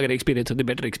தேட்டரில் போய் பார்க்குற எக்ஸ்பீரியன்ஸ் வந்து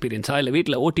பெட்டர் எக்ஸ்பீரியன்ஸா, இல்லை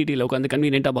வீட்டில் ஓடிடியில் உட்காந்து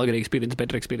கன்வீனியன்ட்டாக பார்க்குற எக்ஸ்பீரியன்ஸ்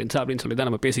பெட்டர் எக்ஸ்பீரியன்ஸா அப்படின்னு சொல்லி தான்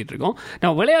நம்ம பேசிகிட்டு இருக்கோம்.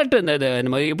 நம்ம விளையாட்டு இந்த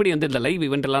நம்ம எப்படி வந்து இந்த லைவ்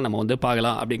இவெண்ட்லாம் நம்ம வந்து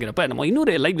பார்க்கலாம் அப்படிங்கிறப்ப நம்ம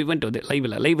இன்னொரு லைவ் இவெண்ட் வந்து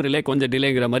லைவ் ரிலே கொஞ்சம்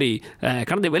டிலேங்கிற மாதிரி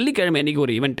கடந்த வெள்ளிக்கிழமை அன்றைக்கி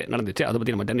ஒரு ஈவெண்ட் நடந்துச்சு. அதை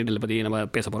பற்றி நம்ம டன்னிடில் பற்றி நம்ம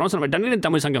பேச போகிறோம். ஸோ நம்ம டன்னிடன்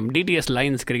தமிழ் சங்கம் டிடிஎஸ்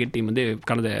லைன்ஸ் கிரிக்கெட் டீம் வந்து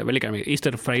கடந்த வெள்ளிக்கிழமை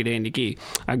ஈஸ்டர் ஃப்ரைடே அன்றைக்கி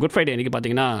குட் ஃப்ரைடே அன்றைக்கி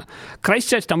பார்த்தீங்கன்னா கிரைஸ்ட்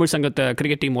சர்ச் தமிழ் சங்கத்தை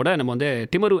கிரிக்கெட் டீமோட நம்ம வந்து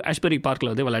டிமரு ஆஷ்பரி பார்க்கில்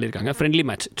வந்து விளையாடிருக்காங்க. ஃப்ரெண்ட்லி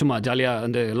மேட்ச், சும்மா ஜாலியாக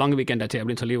வந்து லாங் வீக்கெண்ட் ஆச்சு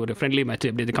அப்படின்னு சொல்லி ஒரு ஃப்ரெண்ட்லி மேட்ச்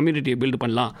எப்படி கம்யூனிட்டியை பில்டு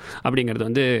பண்ணலாம் அப்படிங்கிறது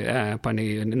வந்து பண்ணி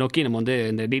நோக்கி நம்ம வந்து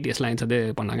இந்த டிடிஎஸ் லைன்ஸ் வந்து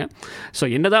பண்ணாங்க. ஸோ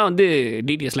என்னதான் வந்து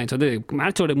டிடிஎஸ் லைன்ஸ் வந்து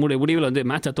மேட்சோட முடிவில் வந்து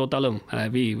மேட்சை தோத்தாலும்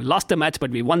we lost the match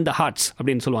but we one the hearts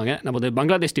அப்படின்னு சொல்லுவாங்க. நம்ம வந்து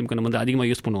பங்களாதேஷ் டீமுக்கு நம்ம வந்து அதிகமாக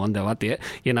யூஸ் பண்ணுவோம் அந்த வார்த்தையை.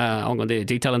 ஏன்னா அவங்க வந்து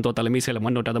ஜெயிச்சாலும் தோத்தாலும் மீசையில்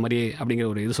மண் ஓட்டாத மாதிரி அப்படிங்கிற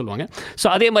ஒரு இது சொல்லுவாங்க. ஸோ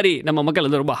அதே மாதிரி நம்ம மக்கள்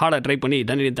வந்து ரொம்ப ஹார்டாக ட்ரை பண்ணி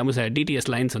டன்னிடன் தமிழ்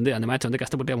டிடிஎஸ் லைன்ஸ் வந்து அந்த மேட்ச் வந்து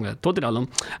கஷ்டப்பட்டு அவங்க தோத்துட்டாலும்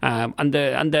அந்த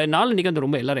அந்த நாள் இன்றைக்கி வந்து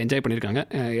ரொம்ப எல்லோரும் என்ஜாய் பண்ணியிருக்காங்க.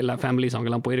 எல்லா ஃபேமிலிஸ்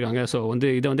அவங்கெல்லாம் போயிருக்காங்க. ஸோ வந்து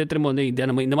இதை வந்து திரும்ப வந்து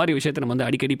நம்ம இந்த மாதிரி விஷயத்தை நம்ம வந்து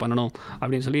அடிக்கடி பண்ணணும்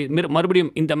அப்படின்னு சொல்லி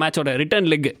மறுபடியும் இந்த மேட்சோட ரிட்டர்ன்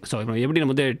லெக், ஸோ எப்படி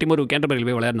நம்ம வந்து டிமரு கேண்டர்பரியில்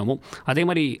போய் விளையாடணுமோ அதே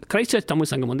மாதிரி கிரைஸ்ட் சர்ச் தமிழ்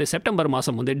சங்கம் வந்து செப்டம்பர்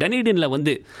மாதம் வந்து டனிடனில்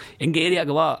வந்து எங்கள்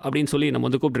ஏரியாவுக்கு வா அப்படின்னு சொல்லி நம்ம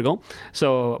வந்து கூப்பிட்டுருக்கோம். ஸோ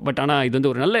பட் ஆனால் இது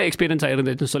வந்து ஒரு நல்ல எக்ஸ்பீரியன்ஸாக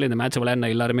இருந்துச்சுன்னு சொல்லி இந்த மேட்ச்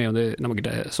விளையாடின எல்லாருமே வந்து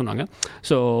நம்மக்கிட்ட சொன்னாங்க.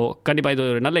 ஸோ கண்டிப்பாக இது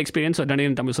ஒரு நல்ல experience.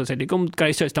 Dunedin Tamil சொசைட்டிக்கும்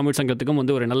Christ search Tamil சங்கத்துக்கும்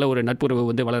வந்து ஒரு நல்ல ஒரு நட்புறவு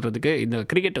வந்து வளர்கிறதுக்கு இந்த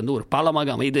கிரிக்கெட் வந்து ஒரு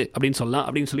பாலமாக அமைது அப்படின்னு சொல்லலாம்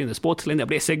அப்படின்னு சொல்லி இந்த ஸ்போர்ட்ஸ்லேருந்து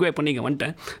அப்படியே செக்வே பண்ணி இங்கே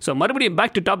வந்துட்டேன். ஸோ மறுபடியும்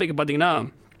பேக் டு டாபிக் பார்த்தீங்கன்னா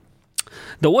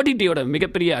இந்த ஓடிடியோட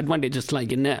மிகப்பெரிய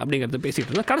அட்வான்டேஜஸ்லாம் என்ன அப்படிங்கிறத பேசிகிட்டு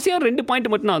இருந்தேன். கடைசியாக 2 பாயிண்ட்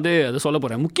மட்டும் நான் வந்து அதை சொல்ல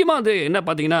போகிறேன். முக்கியமாக வந்து என்ன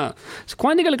பார்த்தீங்கன்னா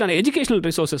குழந்தைகளுக்கான எஜுகேஷனல்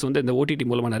ரிசோர்ஸஸ் வந்து இந்த ஓடிடி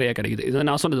மூலமாக நிறைய கிடைக்குது. இது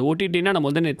நான் சொன்னது ஓடிடினா நம்ம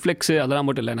வந்து நெட்ஃப்ளிக்ஸ் அதெல்லாம்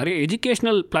மட்டும் இல்லை, நிறைய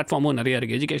எஜுகேஷனல் பிளாட்ஃபார்மும் நிறைய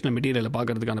இருக்குது. எஜுகேஷனல் மெட்டீரியலை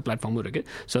பார்க்கறதுக்கான பிளாட்ஃபார்மும் இருக்குது.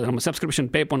 ஸோ நம்ம சப்ஸ்கிரிப்ஷன்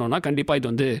பே பண்ணோன்னா கண்டிப்பாக இது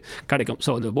வந்து கிடைக்கும்.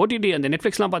 ஸோ அந்த ஓடிடி அந்த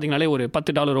நெட்ஃப்ளிக்ஸ்லாம் பார்த்தீங்கனாலே ஒரு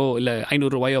 $10 இல்லை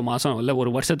 $500 மாதம் இல்லை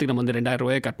ஒரு வருஷத்துக்கு நம்ம வந்து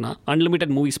 $2000 கட்டினா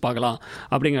அன்லிமிட்டட் மூவிஸ் பார்க்கலாம்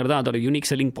அப்படிங்கிறது தான் அதோட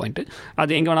யூனிக் செல்லிங் பாயிண்ட்.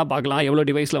 அது எங்கே வேணால் பார்க்கலாம், எவ்வளோ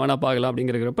டிவைஸில் வேணால் பார்க்கலாம்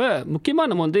அப்படிங்கிறப்ப முக்கியமாக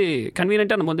நம்ம வந்து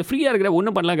கன்வீனியன்ட்டாக நம்ம வந்து ஃப்ரீயாக இருக்கிற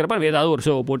ஒன்றும் பண்ணலாங்கிறப்ப ஏதாவது ஒரு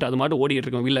ஷோ போட்டு அது மட்டும் ஓடிட்டு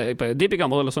இருக்கோம். இல்லை இப்போ தீபிகா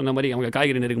முதல்ல சொன்ன மாதிரி அவங்க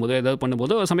காய்கறி நெருக்கும்போது ஏதாவது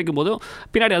பண்ணும்போதோ சமைக்கும் போதோ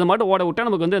பின்னாடி அது மட்டும் ஓட விட்டால்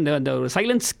நமக்கு வந்து அந்த ஒரு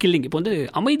சைலன்ஸ் கில்லிங். இப்போ வந்து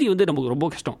அமைதி வந்து நமக்கு ரொம்ப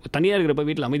கஷ்டம். தனியாக இருக்கிறப்ப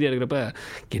வீட்டில் அமைதியாக இருக்கிறப்ப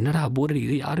என்னடா போர்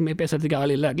அடிக்குது, யாருமே பேசுறதுக்கு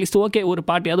ஆள் இல்லை, அட்லீஸ்ட் ஓகே ஒரு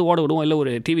பாட்டியாவது ஓட விடுவோம், இல்லை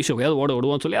ஒரு டிவி ஷோவையாவது ஓட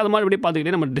விடுவோம் சொல்லி அது மாதிரி அப்படியே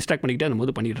பார்த்துக்கிட்டே நம்ம டிஸ்ட்ராக்ட் பண்ணிக்கிட்டே நம்ம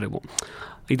வந்து பண்ணிகிட்டு இருக்கோம்.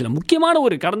 இதில் முக்கியமான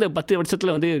ஒரு கடந்த 10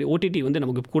 வருஷத்தில் வந்து ஓடிடி வந்து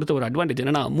நமக்கு கொடுத்த ஒரு அட்வான்டேஜ்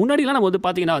என்னன்னா, முன்னாடிலாம் நம்ம வந்து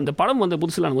பார்த்தீங்கன்னா அந்த படம் வந்து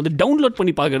புதுசில் நம்ம வந்து டவுன்லோட்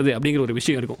பண்ணி பார்க்குறது அப்படிங்கிற ஒரு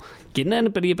விஷயம் இருக்கும். என்னென்னு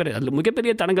பெரிய அதில்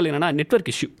மிகப்பெரிய தடங்கள் என்னென்னா நெட்வொர்க்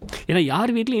இஷ்யூ. ஏன்னா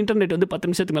யார் வீட்லையும் இன்டர்நெட் வந்து 10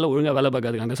 நிமிஷத்துக்கு மேலே ஒழுங்காக வேலை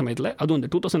பார்க்காது அந்த சமயத்தில். அதுவும் இந்த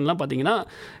 2000லாம் பார்த்தீங்கன்னா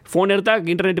ஃபோன் எடுத்தால்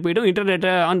இன்டர்நெட் போய்டும்,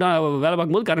 இன்டர்நெட்டை வேலை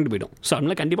பார்க்கும்போது கரண்ட் போய்டும். ஸோ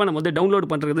அதனால் கண்டிப்பாக நம்ம வந்து டவுன்லோட்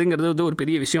பண்ணுறதுங்கிறது வந்து ஒரு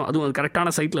பெரிய விஷயம். அதுவும்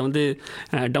கரெக்டான சைட்டில் வந்து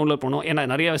டவுன்லோட் பண்ணோம். ஏன்னா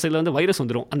நிறைய சைட்டில் வந்து வைரஸ்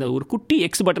வந்துடும். அந்த ஒரு குட்டி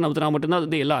எக்ஸ் பட்டன் அமுத்தினா மட்டும்தான்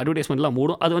வந்து எல்லா அட்வர்டைஸ்மெண்ட்லாம்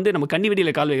மூடும். அது வந்து நம்ம கண்ணி வெடியில்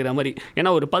கால் வைக்கிற மாதிரி. ஏன்னா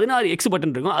ஒரு 16 எக்ஸ்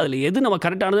பட்டன் இருக்கும், அதில் எது நம்ம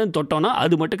கரெக்டானதுன்னு தொட்டோம்னா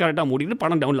அது மட்டும் கரெக்டாக மூடிட்டு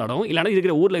படம் டவுன்லோட் ஆகும். இல்லைனா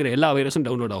இருக்கிற ஊரில் இருக்கிற எல்லா வைரஸும்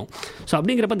டவுன்லோட் ஆகும். ஸோ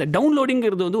அப்படிங்கிறப்ப அந்த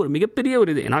டவுன்லோடிங்கிறது வந்து ஒரு மிகப்பெரிய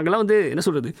ஒரு இது. நாங்கள்லாம் வந்து என்ன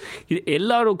சொல்கிறது, இது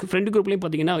எல்லாரும் ஃப்ரெண்டு குரூப்லேயும்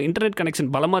பார்த்தீங்கன்னா இன்டர்நெட்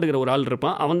கனெக்ஷன் பலமாக இருக்கிற ஒரு ஆள்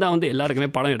இருப்பான். அவன் தான் வந்து எல்லாருக்குமே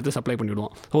படம் எடுத்து சப்ளை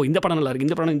பண்ணிவிடுவான். ஓ இந்த படம் நல்லா இருக்குது,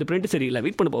 இந்த படம் இந்த பிரிண்ட் சரியில்லை,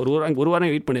 வெயிட் பண்ணு, ஒரு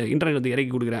வாரம் வெயிட் பண்ணு, இன்டர்நெட் வந்து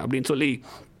இறக்கி கொடுக்குறேன் அப்படின்னு சொல்லி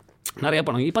நிறையா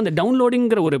பண்ணுவாங்க. இப்போ அந்த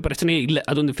டவுன்லோடிங்கிற ஒரு பிரச்சனையே இல்லை.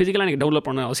 அது வந்து ஃபிசிக்கலாக நீங்கள் டவுன்லோட்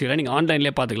பண்ண அவசியம் இல்லை, நீங்கள்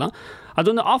ஆன்லைன்லேயே பார்த்துக்கலாம். அது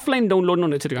வந்து ஆஃப்லைன் டவுன்லோட்னு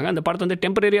ஒன்று வச்சிருக்காங்க. அந்த படத்தை வந்து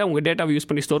டெம்பரரியாக உங்கள் டேட்டாவை யூஸ்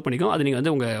பண்ணி ஸ்டோர் பண்ணிக்கும். அது நீங்கள்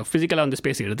வந்து உங்கள் ஃபிசிக்கலாக வந்து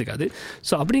ஸ்பேஸ் எடுத்துக்காது.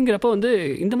 ஸோ அப்படிங்கிறப்ப வந்து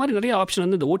இந்த மாதிரி நிறைய ஆப்ஷன்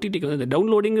வந்து இந்த ஓடிடிக்கு வந்து இந்த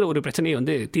டவுன்லோடிங்கிற ஒரு பிரச்சனையை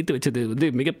வந்து தீர்த்து வச்சது வந்து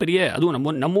மிகப்பெரிய, அதுவும்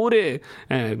நம்ம ஒரு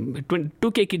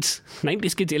 2K கிட்ஸ்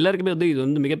 90s கிட்ஸ் எல்லாருக்குமே வந்து இது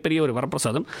வந்து மிகப்பெரிய ஒரு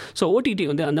வரப்பிரசாதம். ஸோ ஓடிடி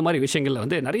வந்து அந்த மாதிரி விஷயங்களில்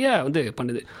வந்து நிறையா வந்து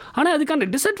பண்ணுது. ஆனால் அதுக்கான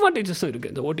டிஸ்அட்வான்டேஜஸும்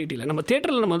இருக்குது இந்த ஓடிடியில். நம்ம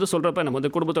தேட்டரில் நம்ம வந்து சொல்கிறப்ப நம்ம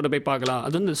வந்து குடும்பத்தோட போய் பார்க்கலாம்.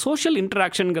 அது வந்து சோஷியல்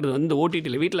இன்ட்ராக்ஷனுங்கிறது வந்து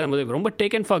ஓடிடியில் வீட்டில் நம்ம ரொம்ப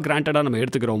டேக்கன் ஃபார் கிராண்டடாக நம்ம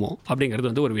எடுத்துக்கிறோமோ அப்படிங்கிறது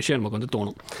வந்து ஒரு விஷயம் நமக்கு வந்து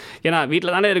தோணும். ஏன்னா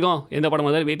வீட்டில் தானே இருக்கோம், எந்த படம்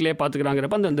வந்து வீட்டிலே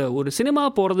பார்த்துக்கிறாங்கிறப்ப அந்த ஒரு சினிமா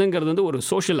போகிறதுங்கிறது வந்து ஒரு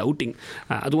சோஷியல் அவுட்டிங்.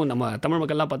 அதுவும் நம்ம தமிழ்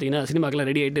மக்கள்லாம் பார்த்தீங்கன்னா சினிமாக்கெல்லாம்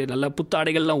ரெடி ஆகிட்டு நல்லா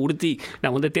புத்தாடைகள்லாம் உடுத்தி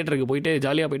நான் வந்து தேட்டருக்கு போயிட்டு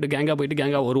ஜாலியாக போயிட்டு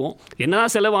கேங்காக வருவோம்.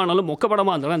 என்னதான் செலவானாலும் மொக்க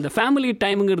படமாக இருந்தாலும் அந்த ஃபேமிலி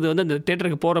டைமுங்கிறது வந்து அந்த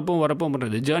தேட்டருக்கு போகிறப்போ வரப்போ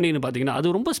பண்ணுறது ஜேர்னின்னு பார்த்தீங்கன்னா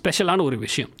அது ரொம்ப ஸ்பெஷலான ஒரு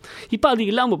விஷயம். இப்போ அது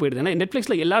இல்லாமல் போயிடுது. ஏன்னா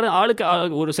நெட்ஃப்ளிக்ஸில் எல்லாரும்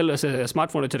ஆளுக்கு ஒரு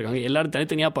ஸ்மார்ட் ஃபோன் வச்சுருக்காங்க. பார்க்குறாங்க, எல்லோரும்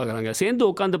தனித்தனியாக பார்க்குறாங்க. சேர்ந்து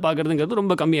உட்காந்து பார்க்குறதுங்கிறது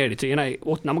ரொம்ப கம்மியாயிடுச்சு. ஏன்னா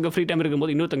நமக்கு ஃப்ரீ டைம்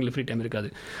இருக்கும்போது இன்னொருத்தங்களுக்கு ஃப்ரீ டைம் இருக்காது.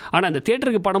 ஆனால் அந்த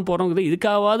தியேட்டருக்கு படம் போகிறவங்க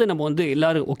இதுக்காவது நம்ம வந்து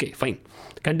எல்லோரும் ஓகே ஃபைன்,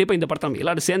 கண்டிப்பாக இந்த படத்தை நம்ம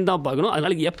எல்லோரும் சேர்ந்து தான் பார்க்கணும்.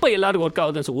 அதனால் எப்போ எல்லாருக்கும் ஒர்க்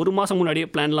ஆகுது, ஸோ ஒரு மாதம் முன்னாடியே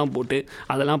பிளான்லாம் போட்டு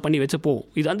அதெல்லாம் பண்ணி வச்சு போவோம்.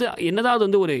 இது வந்து என்னதாவது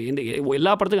வந்து ஒரு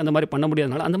எல்லா படத்துக்கும் அந்த மாதிரி பண்ண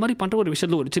முடியாதனால அந்த மாதிரி பண்ணுற ஒரு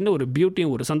விஷயத்தில் ஒரு சின்ன ஒரு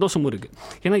பியூட்டியும் ஒரு சந்தோஷமும் இருக்குது.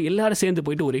 ஏன்னா எல்லோரும் சேர்ந்து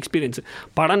போயிட்டு ஒரு எக்ஸ்பீரியன்ஸ்,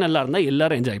 படம் நல்லா இருந்தால்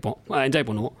எல்லோரும் என்ஜாய்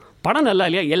பண்ணுவோம், படம் நல்லா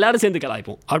இல்லையா எல்லோரும் சேர்ந்து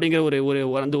கலாய்ப்போம் அப்படிங்கிற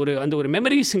அந்த ஒரு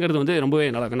மெமரிஸுங்கிறது வந்து ரொம்பவே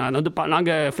நல்லா இருக்கும். நான் வந்து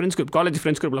நாங்கள் ஃப்ரெண்ட்ஸ் குரூப், காலேஜ்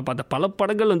ஃப்ரெண்ட்ஸ் குரூப்பில் பார்த்த பல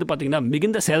படங்கள் வந்து பார்த்திங்கன்னா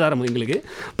மிகுந்த சேதாரம் எங்களுக்கு.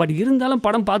 பட் இருந்தாலும்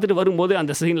படம் பார்த்துட்டு வரும்போது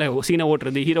அந்த சீனை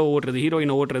ஓட்டுறது,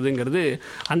 ஹீரோயினை ஓட்டுறதுங்கிறது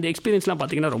அந்த எக்ஸ்பீரியன்ஸ்லாம்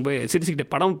பார்த்திங்கன்னா ரொம்ப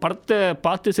சிரிச்சுக்கிட்டு படத்தை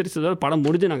பார்த்து சிரிச்சதோட படம்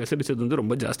முடிஞ்சு நாங்கள் சிரிச்சது வந்து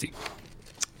ரொம்ப ஜாஸ்தி.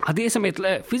 அதே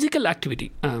சமயத்தில் ஃபிசிக்கல் ஆக்டிவிட்டி,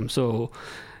 ஸோ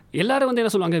எல்லோரும் வந்து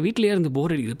என்ன சொல்லுவாங்க, வீட்டிலேயே இருந்து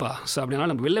போர் அடிக்குதுப்பா, ஸோ அப்படின்னா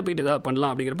நம்ம வெளில போய்ட்டு எதாவது பண்ணலாம்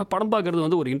அப்படிங்கிறப்ப படம் பார்க்குறது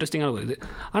வந்து ஒரு இன்ட்ரெஸ்டிங்கான ஒரு இது.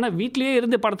 ஆனால் வீட்டிலேயே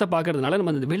இருந்து படத்தை பார்க்கறதுனால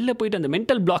நம்ம அந்த வெளில போய்ட்டு அந்த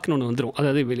மென்டல் பிளாக்னு ஒன்று வந்துடும்.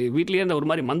 அதாவது வீட்டிலேயே இருந்த ஒரு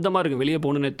மாதிரி மந்தமாக இருக்கும், வெளியே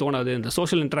போகணுன்னு தோணாது, இந்த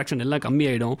சோஷியல் இன்ட்ராக்ஷன் எல்லாம்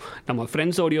கம்மியாயிடும், நம்ம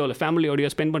ஃப்ரெண்ட்ஸோடையோ இல்லை ஃபேமிலியோடையோ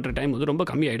ஸ்பெண்ட் பண்ணுற டைம் வந்து ரொம்ப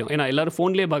கம்மியாயிடும். ஏன்னா எல்லோரும்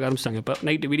ஃபோன்லேயே பார்க்க ஆரம்பிச்சிட்டாங்க. இப்போ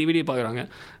நைட்டு விடிய பார்க்குறாங்க,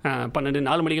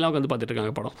 12-4 மணிக்கெலாம் உட்காந்து பார்த்துட்டு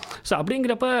இருக்காங்க படம். ஸோ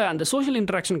அப்படிங்கிறப்ப அந்த சோஷியல்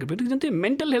இன்ட்ராக்ஷனுக்கு இது வந்து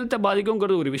மென்டல் ஹெல்த்தை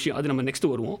பாதிக்குங்கிறது ஒரு விஷயம், அது நம்ம நெக்ஸ்ட்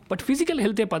வருவோம். பட் ஃபிசிக்கல்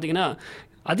ஹெல்த்தே பார்த்தீங்கன்னா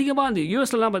அதிகமாக அந்த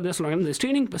யூஎஸ்லாம் பார்த்து சொல்லுவாங்க, இந்த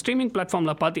ஸ்ட்ரீமிங்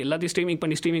பிளாட்ஃபார்மில் பார்த்து எல்லாத்தையும் ஸ்ட்ரீமிங்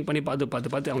பண்ணி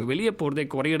பார்த்து அவங்க வெளியே போகிறதே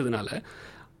குறையிறதுனால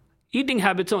ஈட்டிங்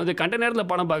ஹேபிட்ஸும் வந்து கண்ட நேரத்தில்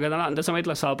படம் பார்க்கறதுனால அந்த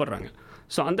சமயத்தில் சாப்பிட்றாங்க.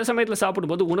 ஸோ அந்த சமயத்தில்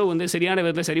சாப்பிடும்போது உணவு வந்து சரியான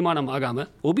விதத்தில் செரிமானம் ஆகாமல்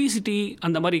ஒபிசிட்டி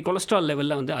அந்த மாதிரி கொலஸ்ட்ரால்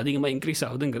லெவலில் வந்து அதிகமாக இன்க்ரீஸ்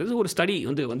ஆகுதுங்கிறது ஒரு ஸ்டடி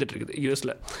வந்து வந்துட்டு இருக்குது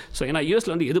யூஎஸில். ஸோ ஏன்னா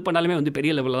யூஎஸில் வந்து எது பண்ணாலுமே வந்து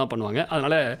பெரிய லெவலில் தான் பண்ணுவாங்க,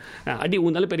 அதனால் அடி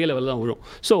ஊந்தாலும் பெரிய லெவலில் தான் விழும்.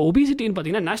 ஸோ ஒபிசிட்டின்னு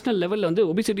பார்த்தீங்கன்னா நேஷனல் லெவலில் வந்து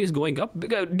obesity is going up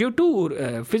due to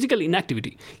physical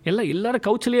inactivity. எல்லாரும்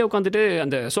கவுச்சிலேயே உட்காந்துட்டு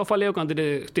அந்த சோஃபாலேயே உட்காந்துட்டு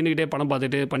தின்னுக்கிட்டே படம்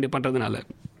பார்த்துட்டு பண்ணுறதுனால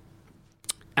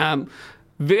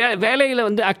வேலையில்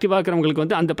வந்து ஆக்டிவாக இருக்கிறவங்களுக்கு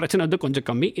வந்து அந்த பிரச்சனை வந்து கொஞ்சம்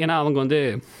கம்மி. ஏன்னா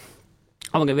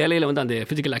அவங்க வேலையில் வந்து அந்த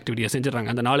ஃபிசிக்கல் ஆக்டிவிட்டியை செஞ்சுறாங்க,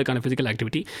 அந்த நாளுக்கான ஃபிசிக்கல்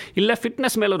ஆக்டிவிட்டி. இல்லை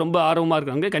ஃபிட்னஸ் மேலே ரொம்ப ஆர்வமாக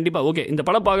இருக்கிறவங்க கண்டிப்பாக ஓகே இந்த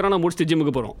படம் பார்க்குறோன்னா முடிச்சுட்டு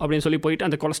ஜிம்முக்கு போகிறோம் அப்படின்னு சொல்லி போயிட்டு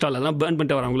அந்த கொலஸ்ட்ரால் அதெல்லாம் பேர்ன்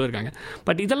பண்ணிட்டு வரவங்களும் இருக்காங்க.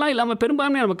 பட் இதெல்லாம் இல்லாமல்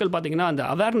பெரும்பான்மையான மக்கள் பார்த்திங்கன்னா அந்த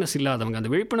அவேர்னஸ் இல்லாதவங்க,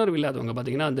 அந்த விழிப்புணர்வு இல்லாதவங்க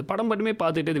பார்த்திங்கன்னா அந்த படம் மட்டுமே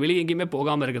பார்த்துட்டு அது வெளியே எங்கேயுமே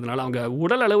போகாமல் இருக்கிறதுனால அவங்க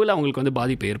உடல் அளவில் அவங்களுக்கு வந்து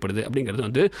பாதிப்பு ஏற்படுது அப்படிங்கிறது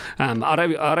வந்து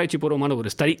ஆராய்ச்சி பூர்வமான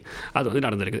ஒரு ஸ்டடி அது வந்து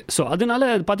நடந்திருக்குது. ஸோ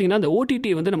அதனால பார்த்திங்கன்னா அந்த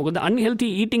ஓடிடி வந்து நமக்கு வந்து அன்ஹெல்தி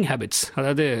ஈட்டிங் ஹேபிட்ஸ்,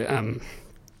 அதாவது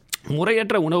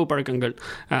முறையற்ற உணவு பழக்கங்கள்,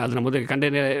 அது நம்ம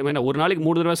வந்து ஒரு நாளைக்கு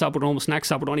 3 தடவை சாப்பிட்றோம், ஸ்நாக்ஸ்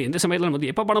சாப்பிடுவோம், எந்த சமயத்தில் நம்ம வந்து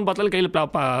எப்போ படம் பார்த்தாலும் கையில்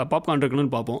பாப்கார்ன்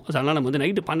இருக்கணும்னு பார்ப்போம். அதனால் நம்ம வந்து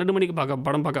நைட்டு 12 மணிக்கு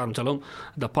படம் பார்க்க ஆரம்பித்தாலும்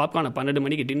அந்த பாப்கார்னை 12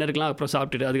 மணிக்கு டின்னருக்குலாம் அப்புறம்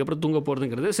சாப்பிட்டுட்டு அதுக்கப்புறம் தூங்க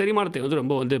போகிறதுங்கிறது செரிமானத்தை வந்து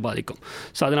ரொம்ப வந்து பாதிக்கும்.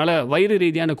 ஸோ அதனால் வயிறு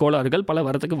ரீதியான கோளாறுகள் பல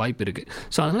வரத்துக்கு வாய்ப்பு இருக்குது.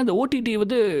 ஸோ அதனால் இந்த ஓடிடி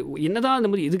வந்து என்னதான்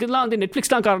அந்த மாதிரி இதுக்கெல்லாம் வந்து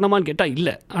நெட்ஃப்ளிக்ஸ் தான் காரணமானு கேட்டால்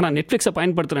இல்லை. ஆனால் நெட்ஃப்ளிக்ஸை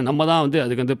பயன்படுத்துகிற நம்ம தான் வந்து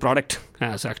அதுக்கு வந்து ப்ராடக்ட்.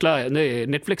 ஸோ ஆக்சுவலாக வந்து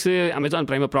நெட்ஃப்ளிக்ஸு அமேசான்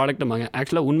பிரைம் ப்ராடக்ட்டுமாங்க.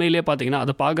 ஆக்சுவலாக உண்மையிலே பார்த்தீங்கன்னா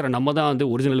அதை பார்க்குற நம்ம தான் வந்து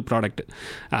ஒரிஜினல் ப்ராடக்ட்.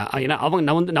 ஏன்னா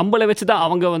அவங்க வந்து நம்மளை வச்சு தான்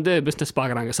அவங்க வந்து பிஸ்னஸ்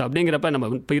பார்க்குறாங்க. ஸோ அப்படிங்கிறப்ப நம்ம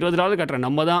இப்போ $20 கட்டுற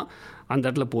நம்ம தான் அந்த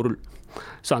இடத்துல பொருள்.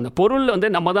 ஸோ அந்த பொருள் வந்து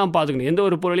நம்ம தான் பார்த்துக்கணும், எந்த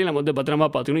ஒரு பொருளையும் நம்ம வந்து பத்திரமா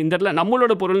பார்த்துக்கணும். இந்த இடத்துல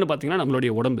நம்மளோட பொருள்னு பார்த்தீங்கன்னா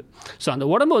நம்மளுடைய உடம்பு. ஸோ அந்த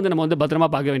உடம்பு வந்து நம்ம வந்து பத்திரமா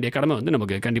பார்க்க வேண்டிய கடமை வந்து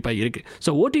நமக்கு கண்டிப்பாக இருக்குது.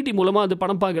 ஸோ ஓடிடி மூலமாக அது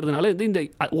படம் பார்க்கறதுனால இந்த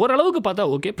ஓரளவுக்கு பார்த்தா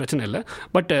ஓகே பிரச்சனை இல்லை.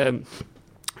 பட்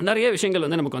நிறைய விஷயங்கள்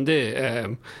வந்து நமக்கு வந்து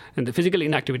இந்த ஃபிசிக்கல்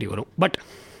இன்ஆக்டிவிட்டி வரும். பட்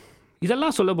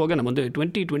இதெல்லாம் சொல்ல போக நம்ம வந்து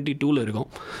 2022 இருக்கோம்.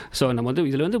 ஸோ நம்ம வந்து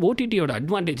இதில் வந்து ஓடிடியோட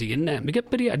அட்வான்டேஜ் என்ன,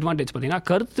 மிகப்பெரிய அட்வான்டேஜ் பார்த்திங்கன்னா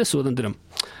கருத்து சுதந்திரம்.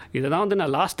 இதை தான் வந்து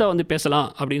நான் லாஸ்ட்டாக வந்து பேசலாம்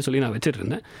அப்படின்னு சொல்லி நான் வச்சுட்டு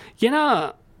இருந்தேன். ஏன்னா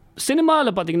சினிமாவில்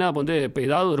பார்த்திங்கன்னா இப்போ வந்து இப்போ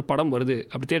ஏதாவது ஒரு படம் வருது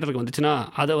அப்படி தேட்டருக்கு வந்துச்சுன்னா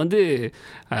அதை வந்து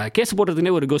கேஸ்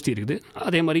போடுறதுனே ஒரு கோஷ்டி இருக்குது.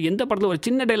 அதே மாதிரி எந்த படத்தில் ஒரு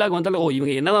சின்ன டைலாக் வந்தாலும்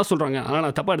இவங்க என்ன தான் சொல்கிறாங்க, ஆனால்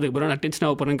நான் தப்பாக எடுத்துக்க போகிறேன், நான்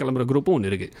டென்ஷனாக போகிறேன்னு கிளம்புற குரூப்பும் ஒன்று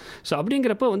இருக்குது. ஸோ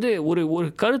அப்படிங்கிறப்ப வந்து ஒரு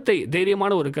கருத்தை,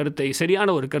 தைரியமான ஒரு கருத்தை,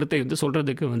 சரியான ஒரு கருத்தை வந்து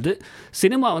சொல்கிறதுக்கு வந்து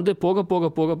சினிமா வந்து போக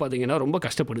போக போக பார்த்திங்கன்னா ரொம்ப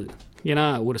கஷ்டப்படுது. ஏன்னா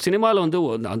ஒரு சினிமாவில் வந்து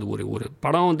அந்த ஒரு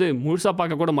படம் வந்து முழுசாக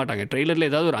பார்க்க கூட மாட்டாங்க. ட்ரெய்லரில்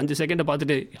ஏதாவது ஒரு 5 செகண்டை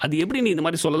பார்த்துட்டு அது எப்படி நீ இந்த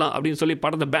மாதிரி சொல்லலாம் அப்படின்னு சொல்லி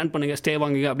படத்தை பேன் பண்ணுங்கள், ஸ்டே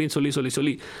வாங்குங்க அப்படின்னு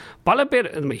சொல்லி பல பேர்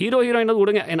ஹீரோயினாவது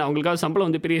விடுங்க, ஏன்னா அவங்களுக்காக சம்பளம்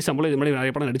வந்து பெரிய சம்பளம், இது மாதிரி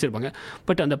நிறைய படம் நடிச்சிருப்பாங்க.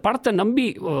 பட் அந்த படத்தை நம்பி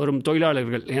வரும்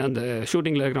தொழிலாளர்கள், அந்த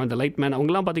ஷூட்டிங்கில் இருக்கிற அந்த லைட் மேன்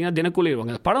அவங்களாம் பார்த்தீங்கன்னா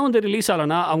தினக்கூலிடுவாங்க. படம் வந்து ரிலீஸ்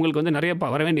ஆகலைன்னா அவங்களுக்கு வந்து நிறைய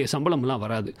வர வேண்டிய சம்பளம்லாம்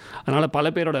வராது. அதனால்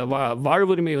பல பேரோட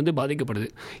வாழ்வுரிமை வந்து பாதிக்கப்படுது.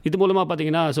 இது மூலமாக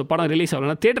பார்த்தீங்கன்னா ஸோ படம் ரிலீஸ்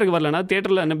ஆகலைன்னா தேட்டருக்கு வரலன்னா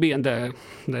தேட்டரில் நம்பி அந்த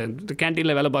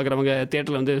கேன்டீனில் வேலை பார்க்குறவங்க,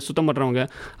 தேட்டரில் வந்து சுத்தம் பண்ணுறவங்க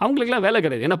அவங்களுக்குலாம் வேலை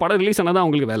கிடையாது. ஏன்னா படம் ரிலீஸ் ஆனால் தான்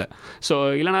அவங்களுக்கு வேலை. ஸோ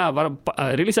இல்லைனா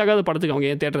ரிலீஸ் ஆகாத படத்துக்கு அவங்க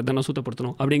ஏன் தேட்டரை தானே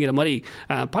சுத்தப்படுத்தணும் அப்படிங்கிற மாதிரி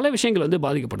பல விஷயங்கள் வந்து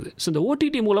பாதிக்கப்படுது. ஸோ இந்த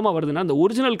ஓடிடி மூலமாக வருதுன்னா அந்த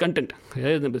ஒரிஜினல் கண்டென்ட்,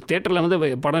 அதாவது தேட்டரில் வந்து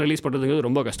படம் ரிலீஸ் பண்ணுறதுங்கிறது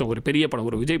ரொம்ப கஷ்டம். ஒரு பெரிய படம்,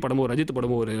 ஒரு விஜய் படமோ, ஒரு அஜித்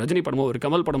படமோ, ஒரு ரஜினி படமோ, ஒரு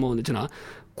கமல் படமோ வந்துச்சுன்னா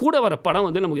கூட வர படம்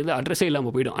வந்து நமக்கு எந்த அட்ரஸே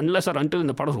இல்லாமல் போயிடும். அன்லஸ் ஆர் அன்டில்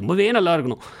இந்த படம் ரொம்பவே நல்லா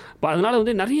இருக்கணும். அதனால்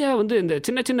வந்து நிறைய வந்து இந்த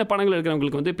சின்ன சின்ன படங்கள்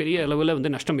இருக்கிறவங்களுக்கு வந்து பெரிய அளவில்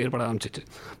வந்து நஷ்டம் ஏற்பட ஆரம்பிச்சிச்சு.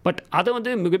 பட் அதை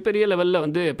வந்து மிகப்பெரிய லெவலில்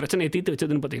வந்து பிரச்சனையை தீர்த்து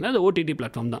வச்சதுன்னு பார்த்தீங்கன்னா அந்த ஓடிடி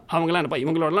பிளாட்ஃபார்ம் தான். அவங்களாம் என்னப்பா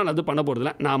இவங்களோடலாம் நான் அது பண்ண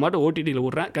போகிறதில்ல, நான் மட்டும் ஓடிடியில்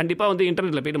விட்றேன், கண்டிப்பாக வந்து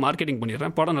இன்டர்நெட்டில் போய்ட்டு மார்க்கெட்டிங்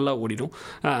பண்ணிடுறேன், படம் நல்லா ஓடிடும்.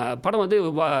 படம் வந்து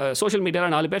சோஷியல்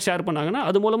மீடியாவில் 4 பேர் ஷேர் பண்ணாங்கன்னா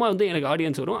அது மூலமாக வந்து எனக்கு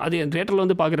ஆடியன்ஸ் வரும். அது தேட்டரில்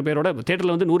வந்து பார்க்குற பேரோட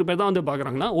தேட்டரில் வந்து 100 பேர் தான் வந்து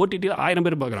பார்க்குறாங்கன்னா ஓடிடியில் 1000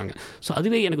 பேர் பார்க்குறாங்க. ஸோ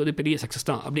அதுவே எனக்கு வந்து பெரிய சக்ஸஸ்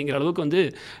தான் அப்படிங்கிற அளவுக்கு வந்து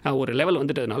ஒரு லெவல்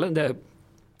வந்துட்டதுனால இந்த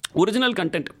ஒரிஜினல்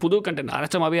கண்டென்ட், புது கண்டென்ட்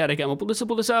அரைச்சமாகவே அரைக்காமல்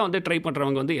புதுசாக வந்து ட்ரை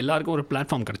பண்ணுறவங்க வந்து எல்லாருக்கும் ஒரு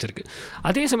பிளாட்ஃபார்ம் கிடச்சிருக்கு.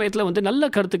 அதே சமயத்தில் வந்து நல்ல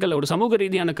கருத்துக்கள், ஒரு சமூக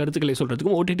ரீதியான கருத்துக்களை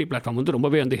சொல்கிறதுக்கும் ஓடிடி பிளாட்ஃபார்ம் வந்து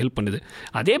ரொம்பவே வந்து ஹெல்ப் பண்ணுது.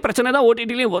 அதே பிரச்சனை தான்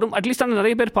ஓடிடிலையும் வரும். அட்லீஸ்ட் அந்த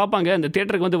நிறைய பேர் பார்ப்பாங்க, இந்த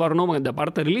தேட்டருக்கு வந்து வரணும், இந்த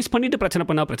படத்தை ரிலீஸ் பண்ணிட்டு பிரச்சனை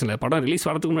பண்ணால் பிரச்சனை இல்லை. படம் ரிலீஸ்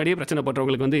வரதுக்கு முன்னாடியே பிரச்சனை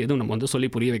பண்ணுறவங்களுக்கு வந்து எதுவும் நம்ம வந்து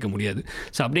சொல்லி புரிய வைக்க முடியாது.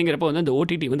 ஸோ அப்படிங்கிறப்ப வந்து இந்த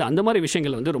ஓடிடி வந்து அந்த மாதிரி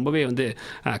விஷயங்கள் வந்து ரொம்பவே வந்து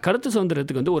கருத்து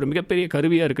சுதந்திரத்துக்கு வந்து ஒரு மிகப்பெரிய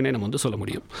கருவியாக இருக்குன்னே நம்ம வந்து சொல்ல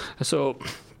முடியும். ஸோ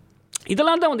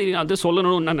இதெல்லாம் தான் வந்து நான் வந்து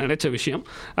சொல்லணும்னு நான் நினச்ச விஷயம்.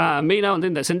 மெயினாக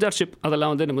வந்து இந்த சென்சார்ஷிப்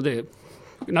அதெல்லாம் வந்து நம்ம வந்து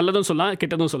நல்லதும் சொல்லலாம்,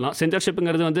 கெட்டதும் சொல்லலாம்.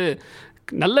 சென்சார்ஷிப்புங்கிறது வந்து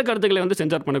நல்ல கருத்துக்களை வந்து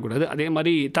சென்சார் பண்ணக்கூடாது. அதே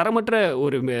மாதிரி தரமற்ற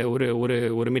ஒரு ஒரு ஒரு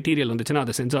ஒரு மெட்டீரியல் வந்துச்சுன்னா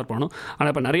அதை சென்சார் பண்ணணும். ஆனால்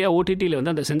இப்போ நிறையா ஓடிடியில்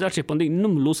வந்து அந்த சென்சார்ஷிப் வந்து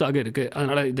இன்னும் லூஸாக இருக்குது.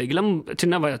 அதனால் இந்த இளம்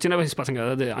சின்ன வயசு பசங்க,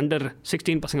 அதாவது அண்டர்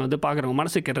 16 பசங்க வந்து பார்க்குறவங்க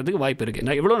மனசு கெட்டுறதுக்கு வாய்ப்பு இருக்குது.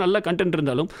 நான் எவ்வளோ நல்ல கண்டென்ட்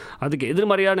இருந்தாலும் அதுக்கு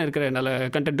எதிர்மறையான இருக்கிற நல்ல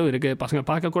கண்டென்ட்டும் இருக்குது. பசங்க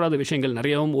பார்க்கக்கூடாத விஷயங்கள்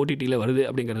நிறையாவும் ஓடிடியில் வருது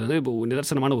அப்படிங்கிறது வந்து இப்போ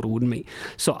நிதர்சனமான ஒரு உண்மை.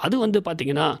 ஸோ அது வந்து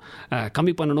பார்த்திங்கன்னா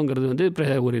கம்மி பண்ணணுங்கிறது வந்து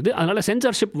ஒரு இது. அதனால்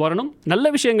சென்சார்ஷிப் வரணும். நல்ல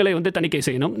விஷயங்களை வந்து தணிக்கை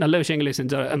செய்யணும், நல்ல விஷயங்களை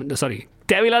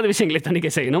தேவையில்லாத விஷயங்களை தணிக்கை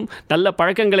செய்யணும், நல்ல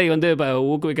பழக்கங்களை வந்து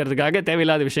ஊக்குவிக்கிறதுக்காக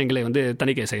தேவையில்லாத விஷயங்களை வந்து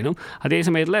தணிக்கை செய்யணும். அதே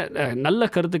சமயத்தில் நல்ல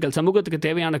கருத்துக்கள், சமூகத்துக்கு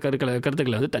தேவையான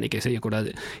கருத்துக்களை வந்து தணிக்கை செய்யக்கூடாது.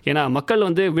 ஏன்னா மக்கள்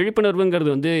வந்து விழிப்புணர்வுங்கிறது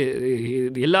வந்து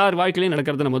எல்லார் வாழ்க்கையிலையும்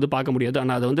நடக்கிறத நம்ம வந்து பார்க்க முடியாது.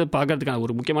 ஆனால் அதை வந்து பார்க்கறதுக்கான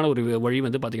ஒரு முக்கியமான ஒரு வழி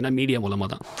வந்து பார்த்திங்கன்னா மீடியா மூலமாக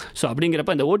தான். ஸோ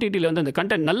அப்படிங்கிறப்ப இந்த ஓடிடியில் வந்து அந்த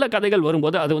கண்டென்ட் நல்ல கதைகள்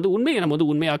வரும்போது அது வந்து உண்மையை நம்ம வந்து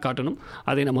உண்மையாக காட்டணும்.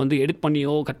 அதை நம்ம வந்து எடிட்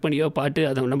பண்ணியோ கட் பண்ணியோ பாட்டு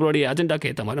அதை நம்மளுடைய அஜெண்டாக்கு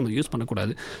ஏற்ற மாதிரி நம்ம யூஸ்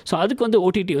பண்ணக்கூடாது. ஸோ அதுக்கு வந்து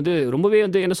ஓடிடி வந்து ரொம்பவே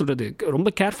வந்து என்ன சொல்கிறது, ரொம்ப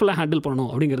கேர்ஃபுல்லாக ஹேண்டில் பண்ணணும்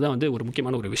அப்படிங்கிறது தான் வந்து ஒரு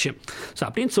முக்கியமான ஒரு விஷயம். ஸோ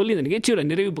அப்படின்னு சொல்லி இந்த நிகழ்ச்சியோட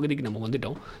நிறைவு பகுதிக்கு நம்ம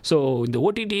வந்துட்டோம். ஸோ இந்த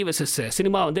ஓடிடி வெர்சஸ்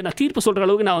சினிமா வந்து நான் தீர்ப்பு சொல்கிற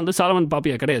அளவுக்கு நான் வந்து சாலமன்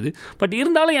பாப்பியா கிடையாது. பட்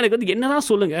இருந்தாலும் எனக்கு வந்து என்ன தான்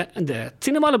சொல்லுங்கள், இந்த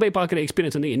சினிமாவில் போய் பார்க்குற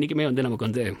எக்ஸ்பீரியன்ஸ் வந்து என்றைக்குமே வந்து நமக்கு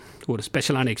வந்து ஒரு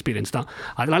ஸ்பெஷலான எக்ஸ்பீரியன்ஸ் தான்.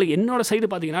 அதனால் என்னோட சைடு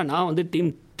பார்த்தீங்கன்னா நான் வந்து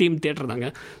டீம் தேட்டர் தாங்க.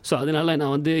 ஸோ அதனால்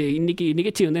நான் வந்து இன்றைக்கி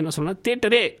நிகழ்ச்சி வந்து என்ன சொன்னால்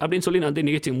தேட்டரே அப்படின்னு சொல்லி நான் வந்து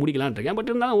நிகழ்ச்சி முடிக்கலான்னு இருக்கேன். பட்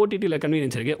இருந்தாலும் ஓடிடியில்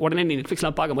கன்வீனியன்ஸ் இருக்குது. உடனே நீ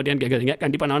நெட்ஃப்ளிக்ஸ்லாம் பார்க்க மாட்டியான்னு கேட்குறீங்க.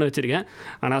 கண்டிப்பாக நானும் வச்சிருக்கேன்.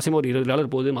 அனாவசியமாக ஒரு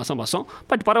 $20 போகுது மாதம்.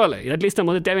 பட் பரவாயில்ல, அட்லீஸ்ட்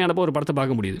நம்ம வந்து தேவையானப்போ ஒரு படத்தை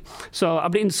பார்க்க முடியுது. ஸோ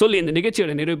அப்படின்னு சொல்லி இந்த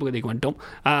நிகழ்ச்சியோட நிறைவு பகுதிக்கு வந்துட்டோம்.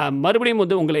 மறுபடியும்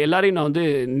வந்து உங்களை எல்லாரையும் நான் வந்து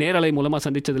நேரலை மூலமாக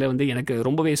சந்தித்ததில் வந்து எனக்கு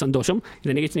ரொம்பவே சந்தோஷம்.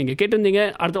 இந்த நிகழ்ச்சி நீங்கள் கேட்டிருந்தீங்க.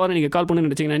 அடுத்த வாரம் நீங்கள் கால்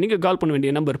பண்ணணும்னு நினச்சிங்கன்னா நீங்கள் கால் பண்ண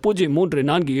வேண்டிய நம்பர்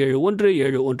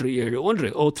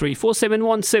 0347171711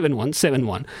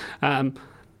 0347171711.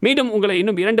 மீண்டும் உங்களை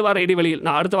இன்னும் 2 வார இடைவெளியில்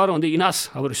நான் அடுத்த வாரம் வந்து இனாஸ்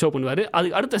அவர் ஷோ பண்ணுவார். அது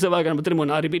அடுத்த செவ்வாய்க்கிழமை திரும்ப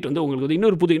நான் ரிப்பீட் வந்து உங்களுக்கு வந்து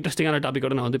இன்னொரு புது இன்ட்ரெஸ்டிங்கான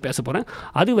டாப்பிக்கோடு நான் வந்து பேச போகிறேன்.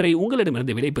 அதுவரை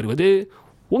உங்களிடமிருந்து விடைபெறுவது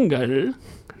உங்கள்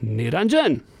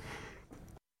நிரஞ்சன்.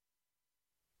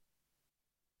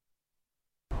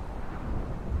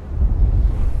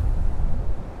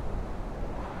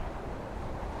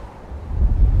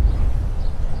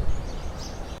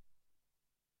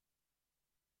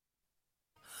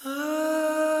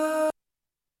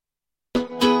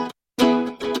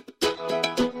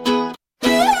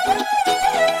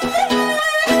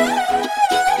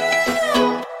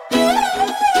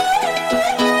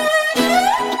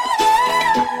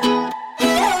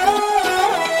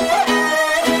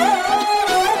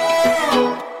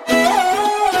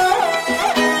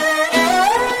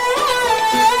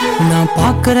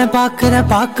 பாக்குற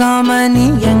பார்க்காம நீ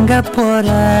எங்க போற?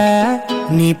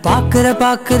 நீ பாக்குற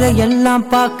எல்லாம்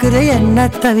பாக்குற என்ன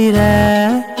தவிர.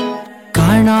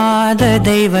 காணாத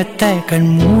தெய்வத்தை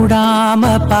கண்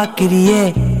மூடாம பாக்கிறியே,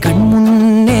 கண்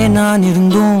முன்னே நான்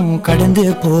இருந்தும் கடந்து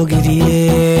போகிறியே.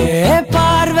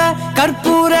 பார்வை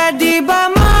கற்பூர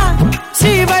தீபமா,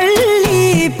 ஸ்ரீவள்ளி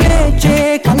பேச்சே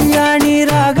கல்யாணி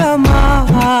ராகமா.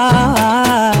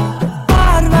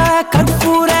 பார்வை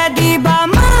கற்பூர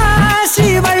தீபமா,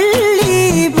 ஸ்ரீவள்ளி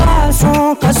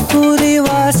வாசம் கஸ்தூரி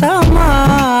வாசமா.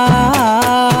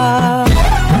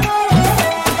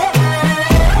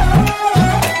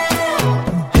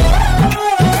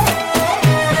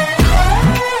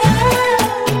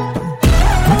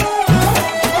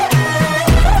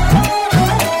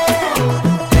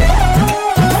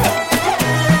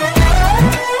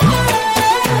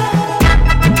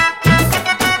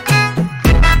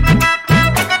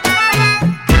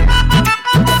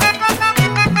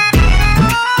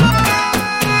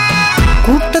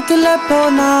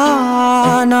 போனா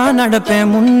நான்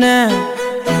நடப்பேன் முன்ன,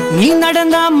 நீ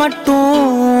நடந்தா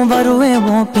மட்டும் வருவேன்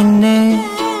உன் பின்னே.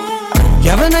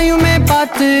 எவனையுமே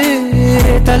பார்த்து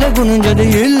தலை குனிஞ்சது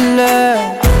இல்ல,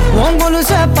 உன்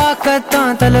கொலுச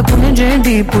பார்க்கத்தான் தலை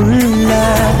குனிஞ்சேண்டி புள்ள.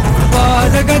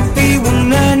 பாதகத்தி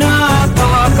உன்ன நான்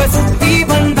பார்க்க சுத்தி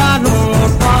வந்தாலும்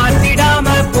பார்த்திடாம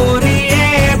போறியே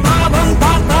பாவம்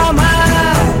பார்க்காம.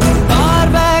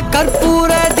 பார்வை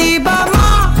கற்பூர தீபமா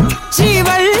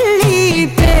சிவள்ளி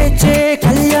பேச்சே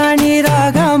கல்யாணி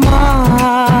ராகமா.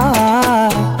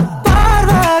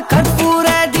 பார்வை கற்பூர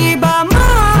தீபமா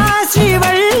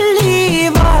சிவள்ளி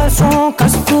வாசம்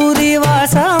கஸ்தூரி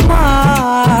வாசமா.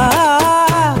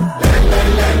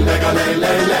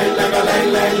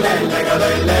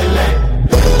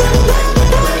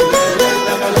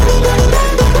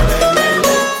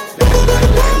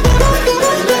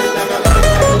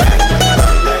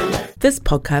 This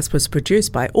podcast was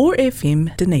produced by OAR FM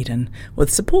Dunedin with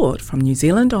support from New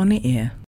Zealand On the Air.